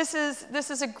 this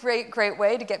is a great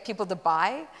way to get people to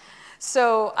buy.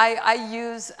 So I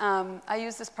use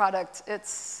this product.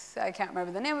 I can't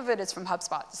remember the name of it. It's from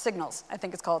HubSpot, Signals, I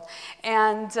think it's called.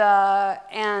 And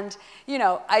you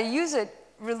know, I use it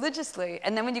religiously.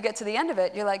 And then when you get to the end of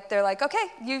it, they're like, okay,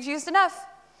 you've used enough.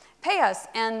 Pay us.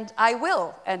 And I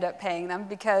will end up paying them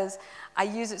because I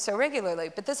use it so regularly.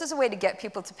 But this is a way to get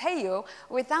people to pay you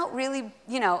without really,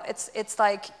 you know, it's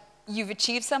like you've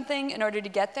achieved something in order to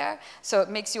get there, so it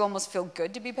makes you almost feel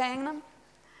good to be paying them.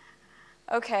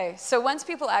 Okay, so once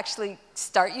people actually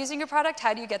start using your product,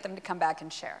 how do you get them to come back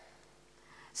and share?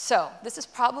 So this is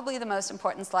probably the most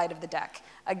important slide of the deck.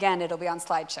 Again, it'll be on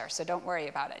SlideShare, so don't worry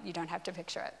about it. You don't have to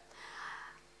picture it.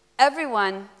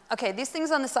 Everyone, okay, these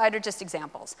things on the side are just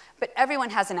examples, but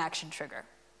everyone has an action trigger,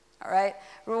 all right?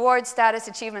 Reward, status,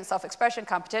 achievement, self-expression,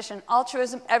 competition,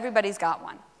 altruism, everybody's got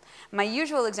one. My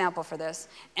usual example for this,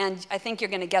 and I think you're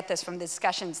going to get this from the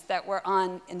discussions that were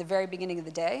on in the very beginning of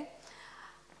the day,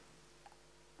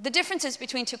 the differences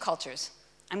between two cultures.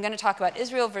 I'm going to talk about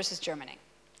Israel versus Germany,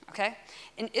 okay?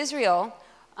 In Israel,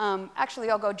 actually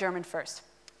I'll go German first.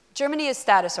 Germany is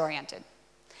status-oriented.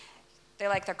 They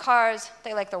like their cars,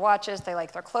 they like their watches, they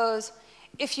like their clothes.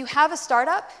 If you have a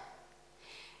startup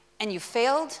and you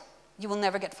failed, you will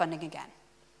never get funding again.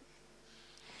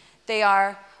 They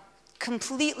are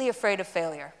completely afraid of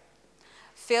failure.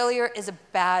 Failure is a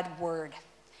bad word,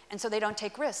 and so they don't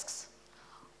take risks.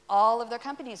 All of their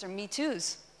companies are Me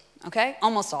Too's, okay?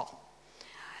 Almost all.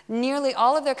 Nearly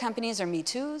all of their companies are Me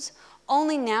Too's.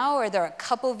 Only now are there a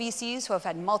couple VCs who have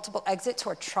had multiple exits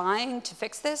who are trying to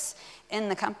fix this in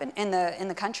the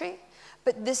country.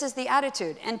 But this is the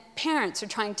attitude, and parents are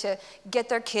trying to get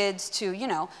their kids to, you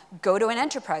know, go to an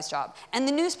enterprise job. And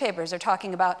the newspapers are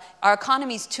talking about our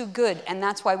economy's too good, and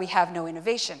that's why we have no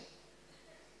innovation.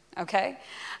 Okay?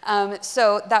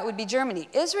 So that would be Germany.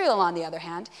 Israel, on the other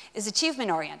hand, is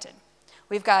achievement-oriented.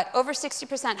 We've got over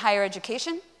 60% higher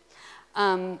education.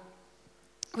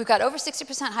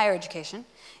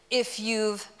 If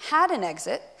you've had an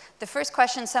exit, the first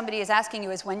question somebody is asking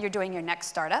you is when you're doing your next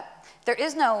startup. There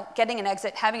is no getting an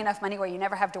exit, having enough money where you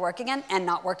never have to work again, and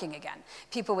not working again.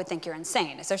 People would think you're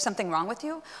insane. Is there something wrong with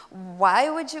you? Why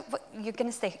would you, you're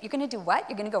going to stay, you're going to do what?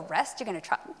 You're going to go rest? You're going to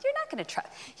travel? You're not going to travel.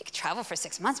 You can travel for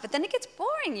 6 months, but then it gets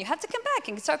boring. You have to come back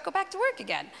and go back to work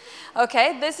again.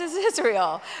 Okay, this is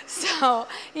Israel. So,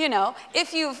 you know,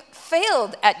 if you've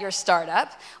failed at your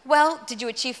startup, well, did you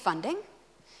achieve funding?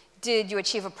 Did you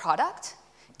achieve a product?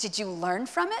 Did you learn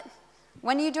from it?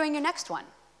 When are you doing your next one?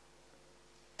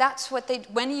 That's what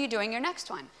when are you doing your next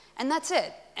one? And that's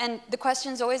it. And the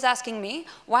question's always asking me,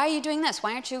 why are you doing this?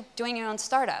 Why aren't you doing your own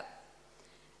startup?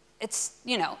 It's,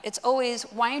 you know, it's always,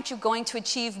 why aren't you going to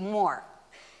achieve more?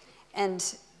 And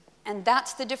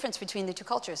that's the difference between the two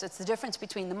cultures. It's the difference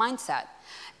between the mindset.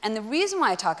 And the reason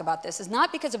why I talk about this is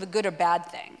not because of a good or bad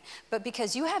thing, but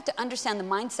because you have to understand the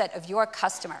mindset of your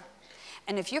customer.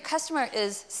 And if your customer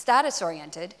is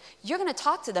status-oriented, you're going to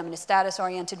talk to them in a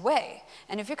status-oriented way.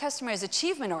 And if your customer is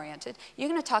achievement-oriented, you're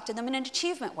going to talk to them in an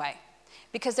achievement way,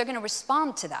 because they're going to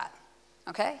respond to that,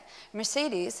 okay?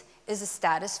 Mercedes is a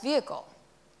status vehicle.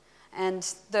 And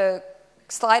the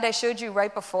slide I showed you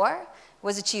right before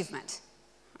was achievement,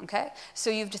 okay? So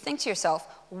you have to think to yourself,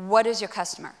 what is your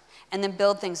customer? And then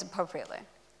build things appropriately.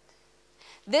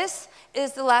 This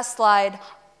is the last slide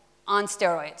on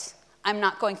steroids. I'm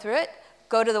not going through it.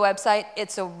 Go to the website.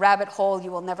 It's a rabbit hole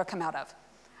you will never come out of.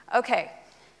 Okay,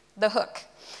 the hook.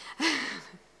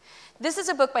 This is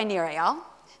a book by Nir Eyal.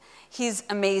 He's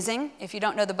amazing. If you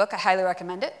don't know the book, I highly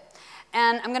recommend it.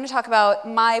 And I'm going to talk about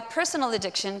my personal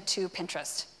addiction to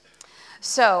Pinterest.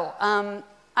 So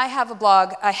I had a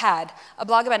blog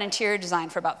about interior design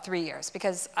for about 3 years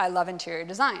because I love interior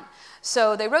design.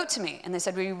 So they wrote to me and they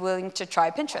said, were you willing to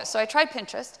try Pinterest? So I tried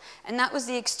Pinterest, and that was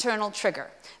the external trigger.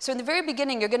 So in the very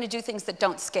beginning, you're going to do things that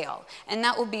don't scale. And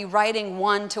that will be writing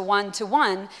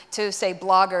one-to-one-to-one to, say,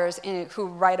 bloggers who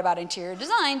write about interior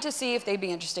design to see if they'd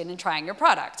be interested in trying your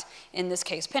product, in this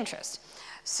case, Pinterest.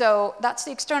 So that's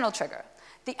the external trigger.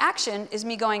 The action is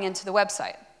me going into the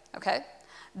website, okay?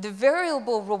 The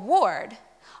variable reward,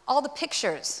 all the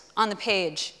pictures on the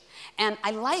page, and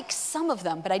I like some of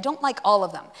them, but I don't like all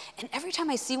of them. And every time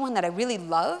I see one that I really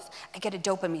love, I get a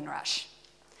dopamine rush.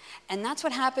 And that's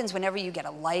what happens whenever you get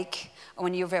a like, or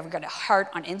when you've ever got a heart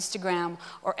on Instagram,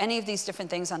 or any of these different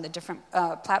things on the different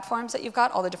platforms that you've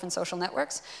got, all the different social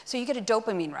networks. So you get a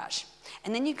dopamine rush.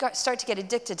 And then you start to get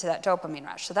addicted to that dopamine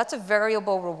rush. So that's a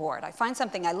variable reward. I find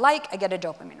something I like, I get a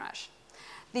dopamine rush.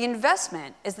 The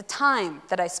investment is the time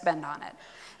that I spend on it.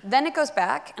 Then it goes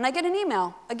back, and I get an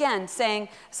email, again, saying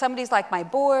somebody's liked my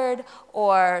board,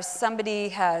 or somebody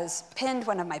has pinned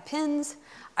one of my pins.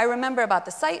 I remember about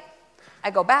the site. I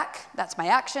go back. That's my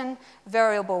action.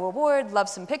 Variable reward, love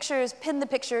some pictures, pin the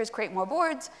pictures, create more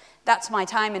boards. That's my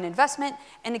time and investment,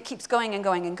 and it keeps going and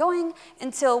going and going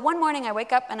until one morning I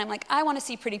wake up and I'm like, I want to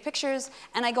see pretty pictures,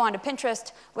 and I go onto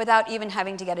Pinterest without even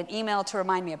having to get an email to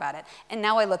remind me about it. And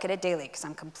now I look at it daily because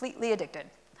I'm completely addicted.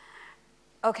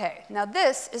 Okay, now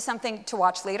this is something to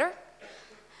watch later.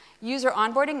 User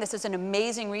onboarding, this is an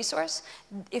amazing resource.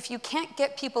 If you can't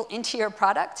get people into your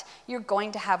product, you're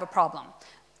going to have a problem.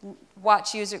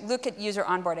 Look at user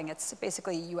onboarding. It's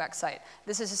basically a UX site.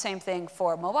 This is the same thing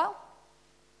for mobile.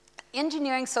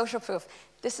 Engineering social proof.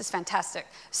 This is fantastic.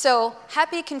 So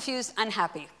happy, confused,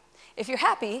 unhappy. If you're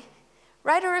happy,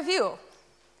 write a review.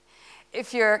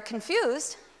 If you're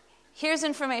confused, here's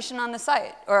information on the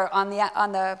site or on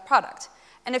the product.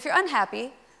 And if you're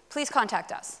unhappy, please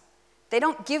contact us. They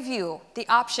don't give you the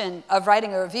option of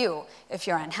writing a review if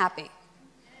you're unhappy.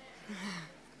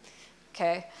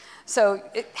 Okay? So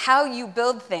how you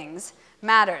build things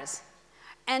matters.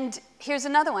 And here's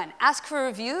another one. Ask for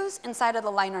reviews inside of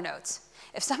the liner notes.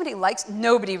 If somebody likes,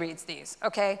 nobody reads these,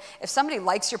 okay? If somebody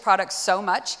likes your product so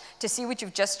much to see what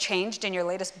you've just changed in your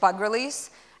latest bug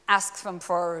release, ask them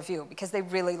for a review because they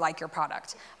really like your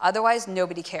product. Otherwise,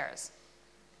 nobody cares.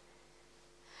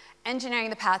 Engineering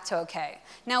the path to OK.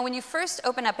 Now, when you first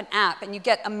open up an app and you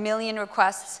get 1 million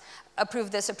requests,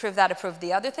 approve this, approve that, approve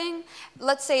the other thing,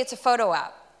 let's say it's a photo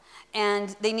app,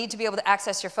 and they need to be able to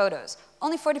access your photos.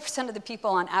 Only 40% of the people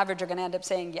on average are going to end up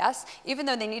saying yes, even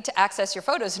though they need to access your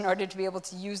photos in order to be able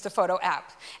to use the photo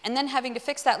app. And then having to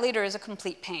fix that later is a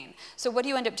complete pain. So what do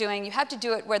you end up doing? You have to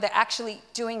do it where they're actually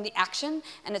doing the action,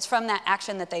 and it's from that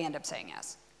action that they end up saying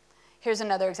yes. Here's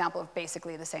another example of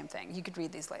basically the same thing. You could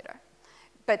read these later.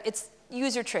 But it's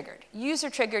user-triggered.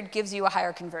 User-triggered gives you a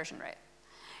higher conversion rate.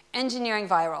 Engineering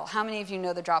viral. How many of you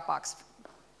know the Dropbox?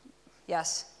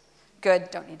 Yes? Good,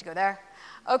 don't need to go there.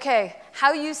 Okay,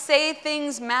 how you say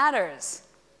things matters.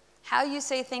 How you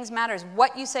say things matters.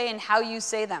 What you say and how you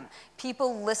say them.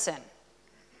 People listen.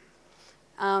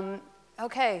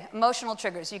 Okay, emotional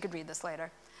triggers. You could read this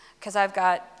later because I've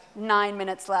got 9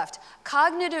 minutes left.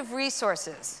 Cognitive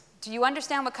resources. Do you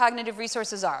understand what cognitive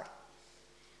resources are?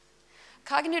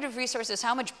 Cognitive resources,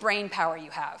 how much brain power you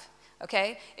have,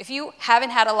 okay? If you haven't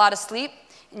had a lot of sleep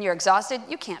and you're exhausted,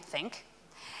 you can't think.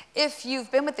 If you've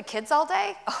been with the kids all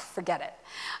day, oh, forget it.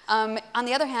 On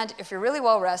the other hand, if you're really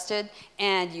well rested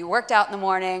and you worked out in the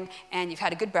morning and you've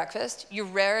had a good breakfast, you're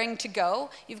raring to go,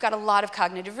 you've got a lot of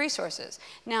cognitive resources.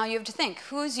 Now you have to think,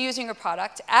 who's using your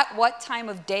product? At what time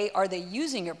of day are they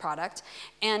using your product?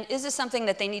 And is this something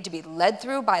that they need to be led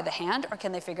through by the hand, or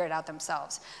can they figure it out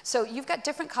themselves? So you've got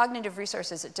different cognitive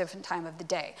resources at different time of the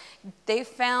day. They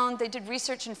did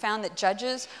research and found that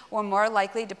judges were more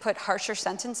likely to put harsher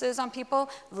sentences on people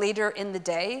later in the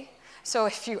day. So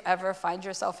if you ever find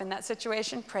yourself in that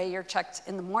situation, pray you're checked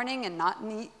in the morning and not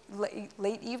in the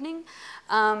late evening.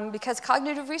 Because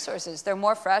cognitive resources, they're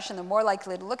more fresh and they're more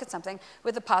likely to look at something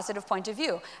with a positive point of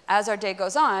view. As our day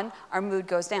goes on, our mood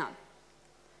goes down.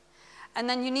 And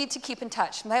then you need to keep in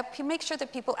touch. Make sure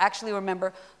that people actually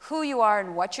remember who you are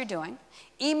and what you're doing.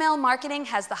 Email marketing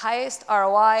has the highest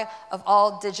ROI of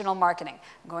all digital marketing.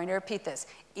 I'm going to repeat this.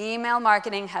 Email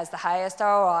marketing has the highest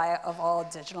ROI of all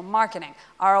digital marketing.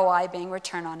 ROI being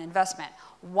return on investment.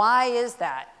 Why is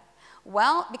that?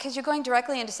 Well, because you're going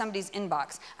directly into somebody's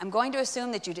inbox. I'm going to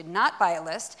assume that you did not buy a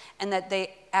list and that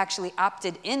they actually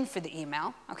opted in for the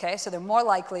email. Okay, so they're more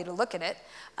likely to look at it.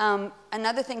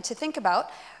 Another thing to think about,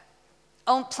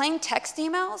 plain text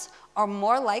emails are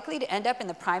more likely to end up in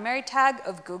the primary tag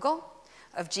of Google,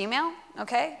 of Gmail,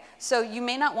 okay? So you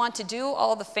may not want to do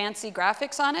all the fancy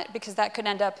graphics on it because that could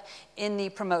end up in the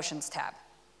promotions tab.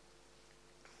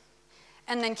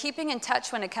 And then keeping in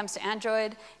touch when it comes to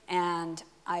Android and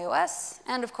iOS,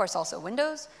 and of course also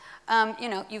Windows. You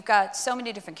know, you've got so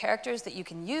many different characters that you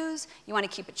can use. You want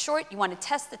to keep it short. You want to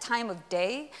test the time of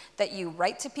day that you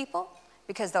write to people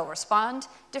because they'll respond.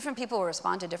 Different people will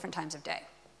respond to different times of day.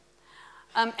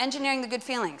 Engineering the good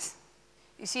feelings.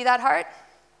 You see that heart?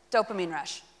 Dopamine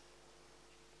rush.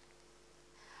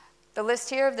 The list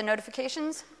here of the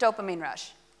notifications, dopamine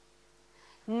rush.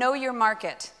 Know your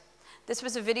market. This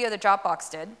was a video that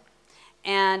Dropbox did,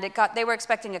 And they were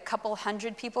expecting a couple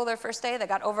hundred people their first day. They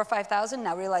got over 5,000.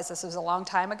 Now realize this was a long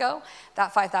time ago.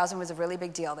 That 5,000 was a really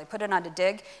big deal. They put it on a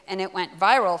dig, and it went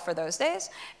viral for those days.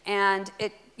 And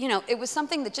it was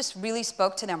something that just really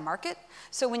spoke to their market.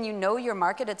 So when you know your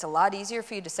market, it's a lot easier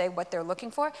for you to say what they're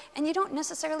looking for, and you don't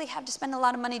necessarily have to spend a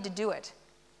lot of money to do it.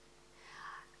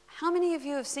 How many of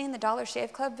you have seen the Dollar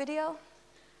Shave Club video?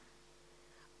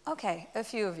 Okay, a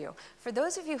few of you. For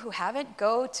those of you who haven't,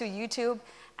 go to YouTube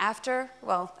after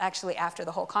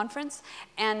the whole conference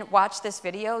and watch this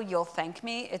video. You'll thank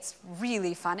me. It's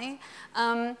really funny.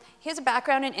 He has a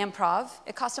background in improv.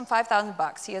 It cost him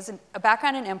 $5,000. He has a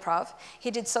background in improv. He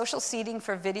did social seeding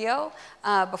for video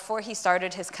before he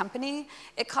started his company.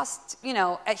 It cost,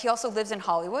 he also lives in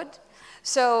Hollywood.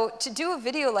 So to do a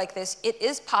video like this, it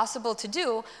is possible to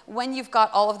do when you've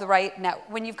got the right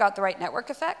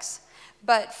network effects.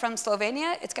 But from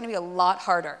Slovenia, it's going to be a lot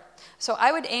harder. So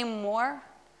I would aim more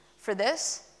for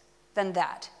this than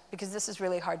that, because this is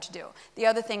really hard to do. The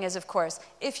other thing is, of course,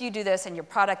 if you do this and your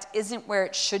product isn't where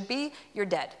it should be, you're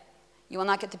dead. You will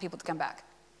not get the people to come back.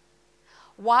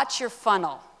 Watch your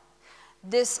funnel.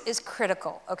 This is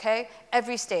critical, okay?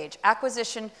 Every stage: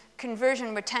 acquisition,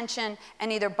 conversion, retention,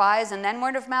 and either buys and then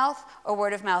word of mouth, or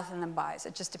word of mouth and then buys.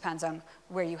 It just depends on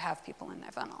where you have people in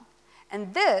their funnel.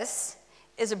 And this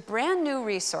is a brand new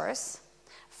resource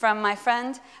from my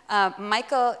friend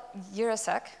Michael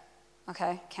Jurasek.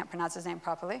 Okay, can't pronounce his name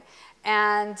properly.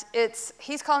 And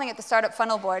he's calling it the Startup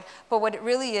Funnel Board, but what it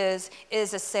really is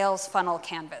a sales funnel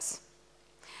canvas.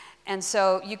 And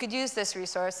so you could use this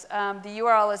resource. The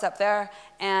URL is up there,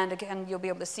 and again, you'll be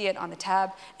able to see it on the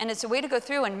tab. And it's a way to go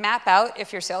through and map out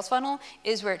if your sales funnel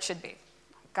is where it should be.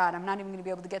 God, I'm not even going to be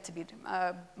able to get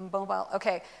to mobile.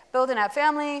 Okay, build an app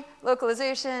family,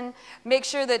 localization, make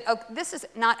sure that, this is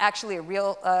not actually a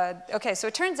real, okay, so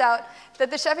it turns out that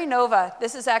the Chevy Nova,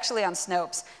 this is actually on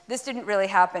Snopes. This didn't really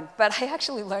happen, but I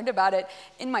actually learned about it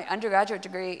in my undergraduate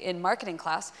degree in marketing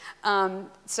class.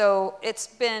 So it's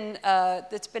been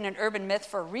an urban myth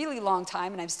for a really long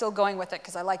time, and I'm still going with it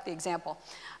because I like the example.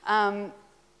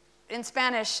 In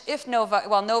Spanish, if Nova,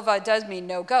 well, Nova does mean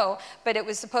no-go, but it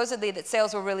was supposedly that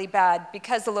sales were really bad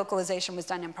because the localization was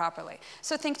done improperly.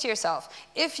 So think to yourself,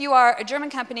 if you are a German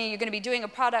company, you're going to be doing a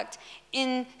product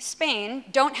in Spain,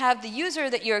 don't have the user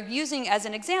that you're using as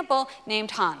an example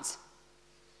named Hans.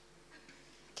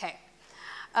 Okay.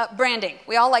 Branding.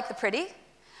 We all like the pretty.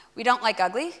 We don't like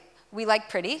ugly. We like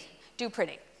pretty. Do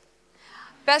pretty.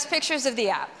 Best pictures of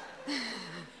the app.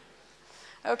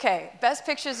 Okay, best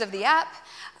pictures of the app.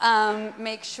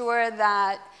 Make sure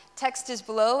that text is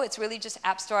below. It's really just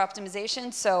App Store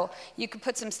optimization, so you could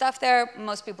put some stuff there.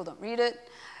 Most people don't read it.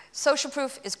 Social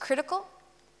proof is critical,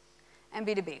 and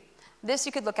B2B. This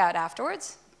you could look at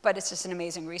afterwards, but it's just an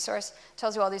amazing resource. It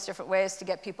tells you all these different ways to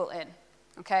get people in,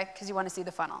 okay? Because you want to see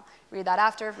the funnel. Read that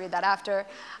after, read that after.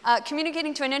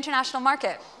 Communicating to an international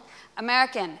market.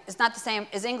 American is not the same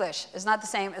as English, is not the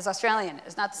same as Australian,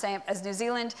 is not the same as New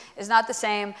Zealand, is not the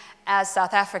same as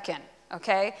South African,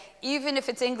 okay? Even if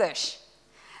it's English,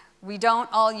 we don't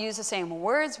all use the same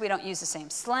words, we don't use the same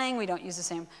slang, we don't use the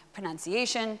same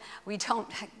pronunciation,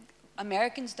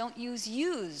 Americans don't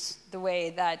use the way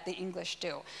that the English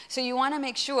do. So you want to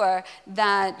make sure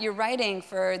that you're writing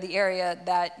for the area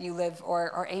that you live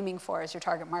or are aiming for as your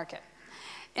target market.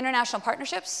 International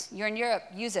partnerships, you're in Europe,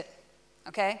 use it.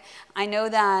 Okay, I know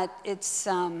that it's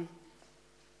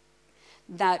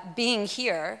that being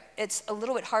here, it's a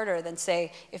little bit harder than,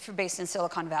 say, if you're based in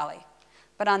Silicon Valley.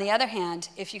 But on the other hand,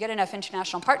 if you get enough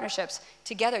international partnerships,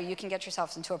 together you can get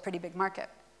yourselves into a pretty big market.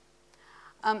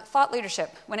 Thought leadership.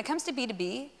 When it comes to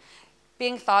B2B,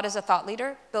 being thought as a thought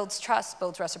leader builds trust,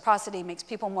 builds reciprocity, makes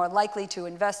people more likely to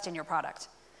invest in your product.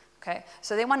 Okay,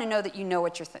 so they want to know that you know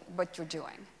what you're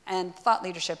doing, and thought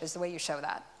leadership is the way you show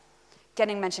that.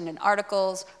 Getting mentioned in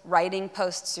articles, writing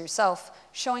posts yourself,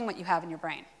 showing what you have in your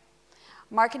brain.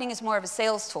 Marketing is more of a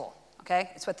sales tool, okay?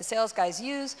 It's what the sales guys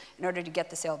use in order to get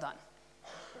the sale done.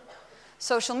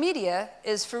 Social media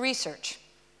is for research.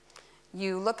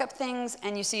 You look up things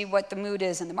and you see what the mood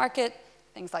is in the market,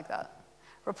 things like that.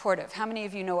 Reportive. How many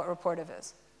of you know what Reportive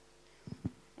is?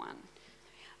 One.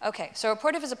 Okay, so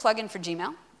Reportive is a plugin for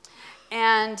Gmail.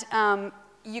 And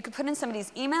you could put in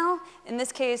somebody's email. In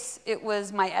this case, it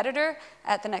was my editor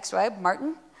at The Next Web,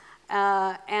 Martin.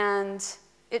 And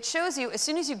it shows you, as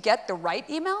soon as you get the right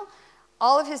email,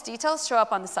 all of his details show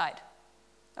up on the side.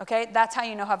 Okay? That's how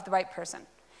you know you have the right person.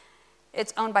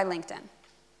 It's owned by LinkedIn.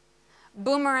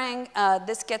 Boomerang,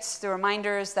 this gets the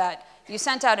reminders that you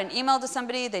sent out an email to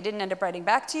somebody, they didn't end up writing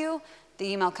back to you, the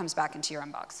email comes back into your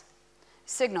inbox.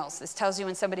 Signals, this tells you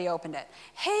when somebody opened it.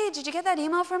 Hey, did you get that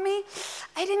email from me?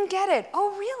 I didn't get it.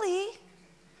 Oh, really?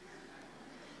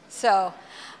 So,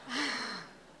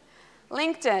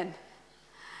 LinkedIn.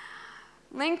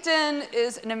 LinkedIn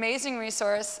is an amazing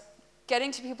resource.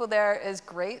 Getting to people there is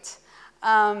great.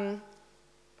 Rory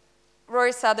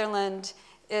Sutherland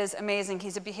is amazing.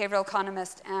 He's a behavioral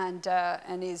economist,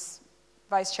 and he's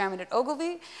vice chairman at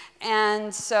Ogilvy.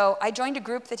 And so I joined a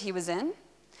group that he was in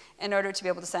order to be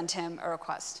able to send him a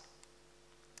request.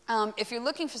 If you're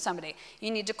looking for somebody, you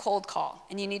need to cold call,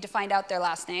 and you need to find out their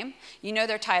last name. You know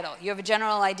their title. You have a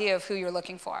general idea of who you're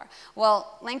looking for.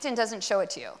 Well, LinkedIn doesn't show it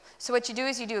to you. So what you do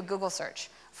is you do a Google search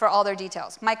for all their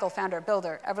details. Michael, founder,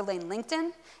 builder, Everlane,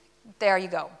 LinkedIn. There you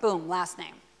go. Boom, last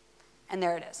name. And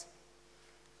there it is.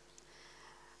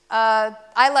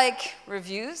 I like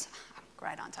reviews.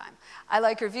 Right on time. I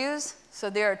like reviews, so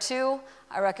there are 2.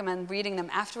 I recommend reading them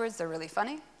afterwards. They're really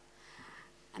funny.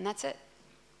 And that's it.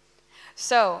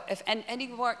 So, if any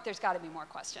more, there's got to be more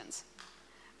questions.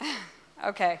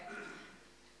 Okay.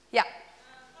 Yeah.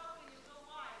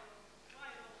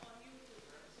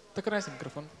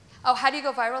 Oh, how do you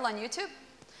go viral on YouTube?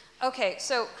 Okay,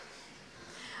 so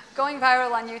going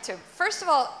viral on YouTube. First of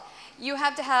all, you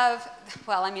have to have,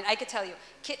 well, I mean, I could tell you,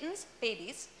 kittens,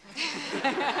 babies.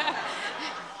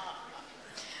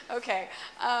 Okay,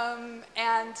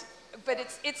 but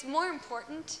it's more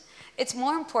important. It's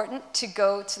more important to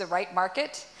go to the right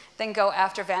market than go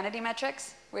after vanity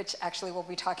metrics, which actually we'll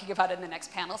be talking about in the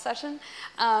next panel session.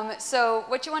 So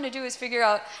what you want to do is figure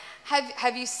out,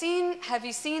 have you seen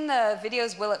the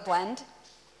videos Will It Blend?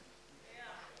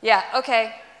 Yeah,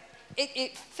 okay.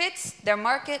 It fits their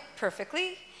market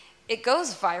perfectly. It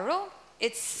goes viral.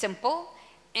 It's simple.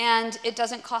 And it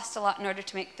doesn't cost a lot in order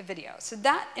to make the video. So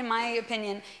that, in my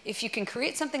opinion, if you can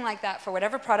create something like that for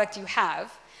whatever product you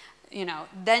have,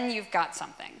 then you've got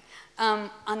something.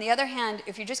 On the other hand,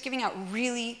 if you're just giving out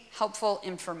really helpful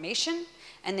information,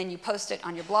 and then you post it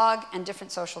on your blog and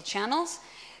different social channels,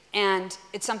 and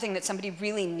it's something that somebody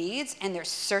really needs, and they're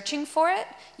searching for it,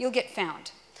 you'll get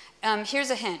found. Here's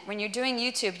a hint. When you're doing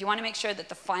YouTube, you want to make sure that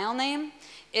the file name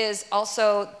is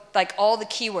also like all the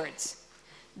keywords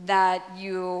that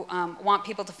you want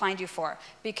people to find you for.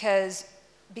 Because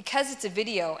it's a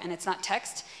video and it's not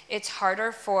text, it's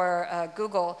harder for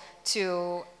Google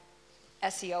to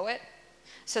SEO it.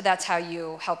 So that's how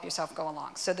you help yourself go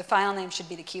along. So the file name should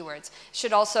be the keywords.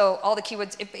 Should also, all the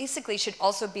keywords, it basically should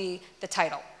also be the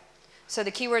title. So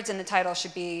the keywords in the title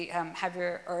should be,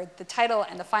 or the title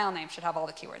and the file name should have all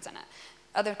the keywords in it.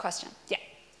 Other question? Yeah.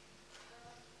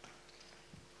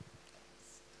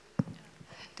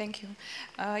 Thank you.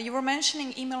 You were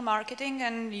mentioning email marketing,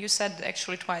 and you said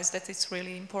actually twice that it's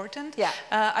really important. Yeah.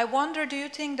 I wonder, do you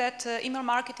think that email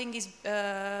marketing is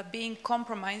being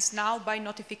compromised now by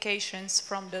notifications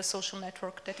from the social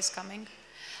network that is coming?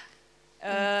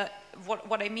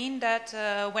 What I mean that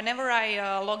whenever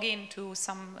I log into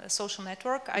some social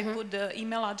network, I put the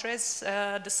email address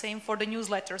the same for the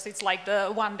newsletters. It's like the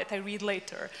one that I read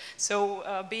later.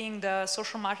 So being the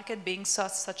social market being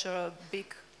such a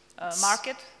big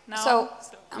market now. So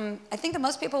I think that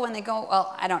most people when they go,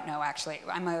 well, I don't know actually.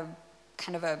 I'm a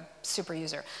kind of a super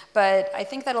user. But I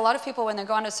think that a lot of people when they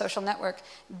go on a social network,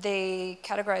 they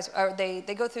categorize, or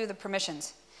they go through the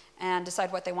permissions and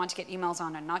decide what they want to get emails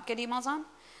on and not get emails on.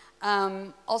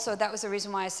 Also, that was the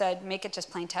reason why I said make it just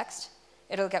plain text.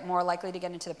 It'll get more likely to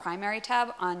get into the primary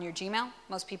tab on your Gmail.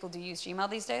 Most people do use Gmail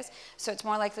these days. So it's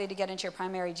more likely to get into your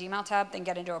primary Gmail tab than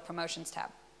get into a promotions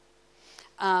tab.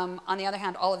 On the other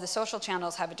hand, all of the social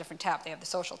channels have a different tab. They have the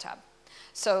social tab.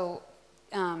 So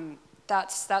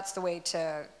that's the way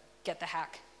to get the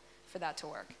hack for that to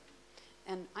work.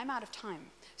 And I'm out of time,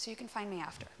 so you can find me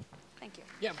after. Thank you.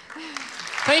 Yeah.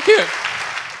 Thank you.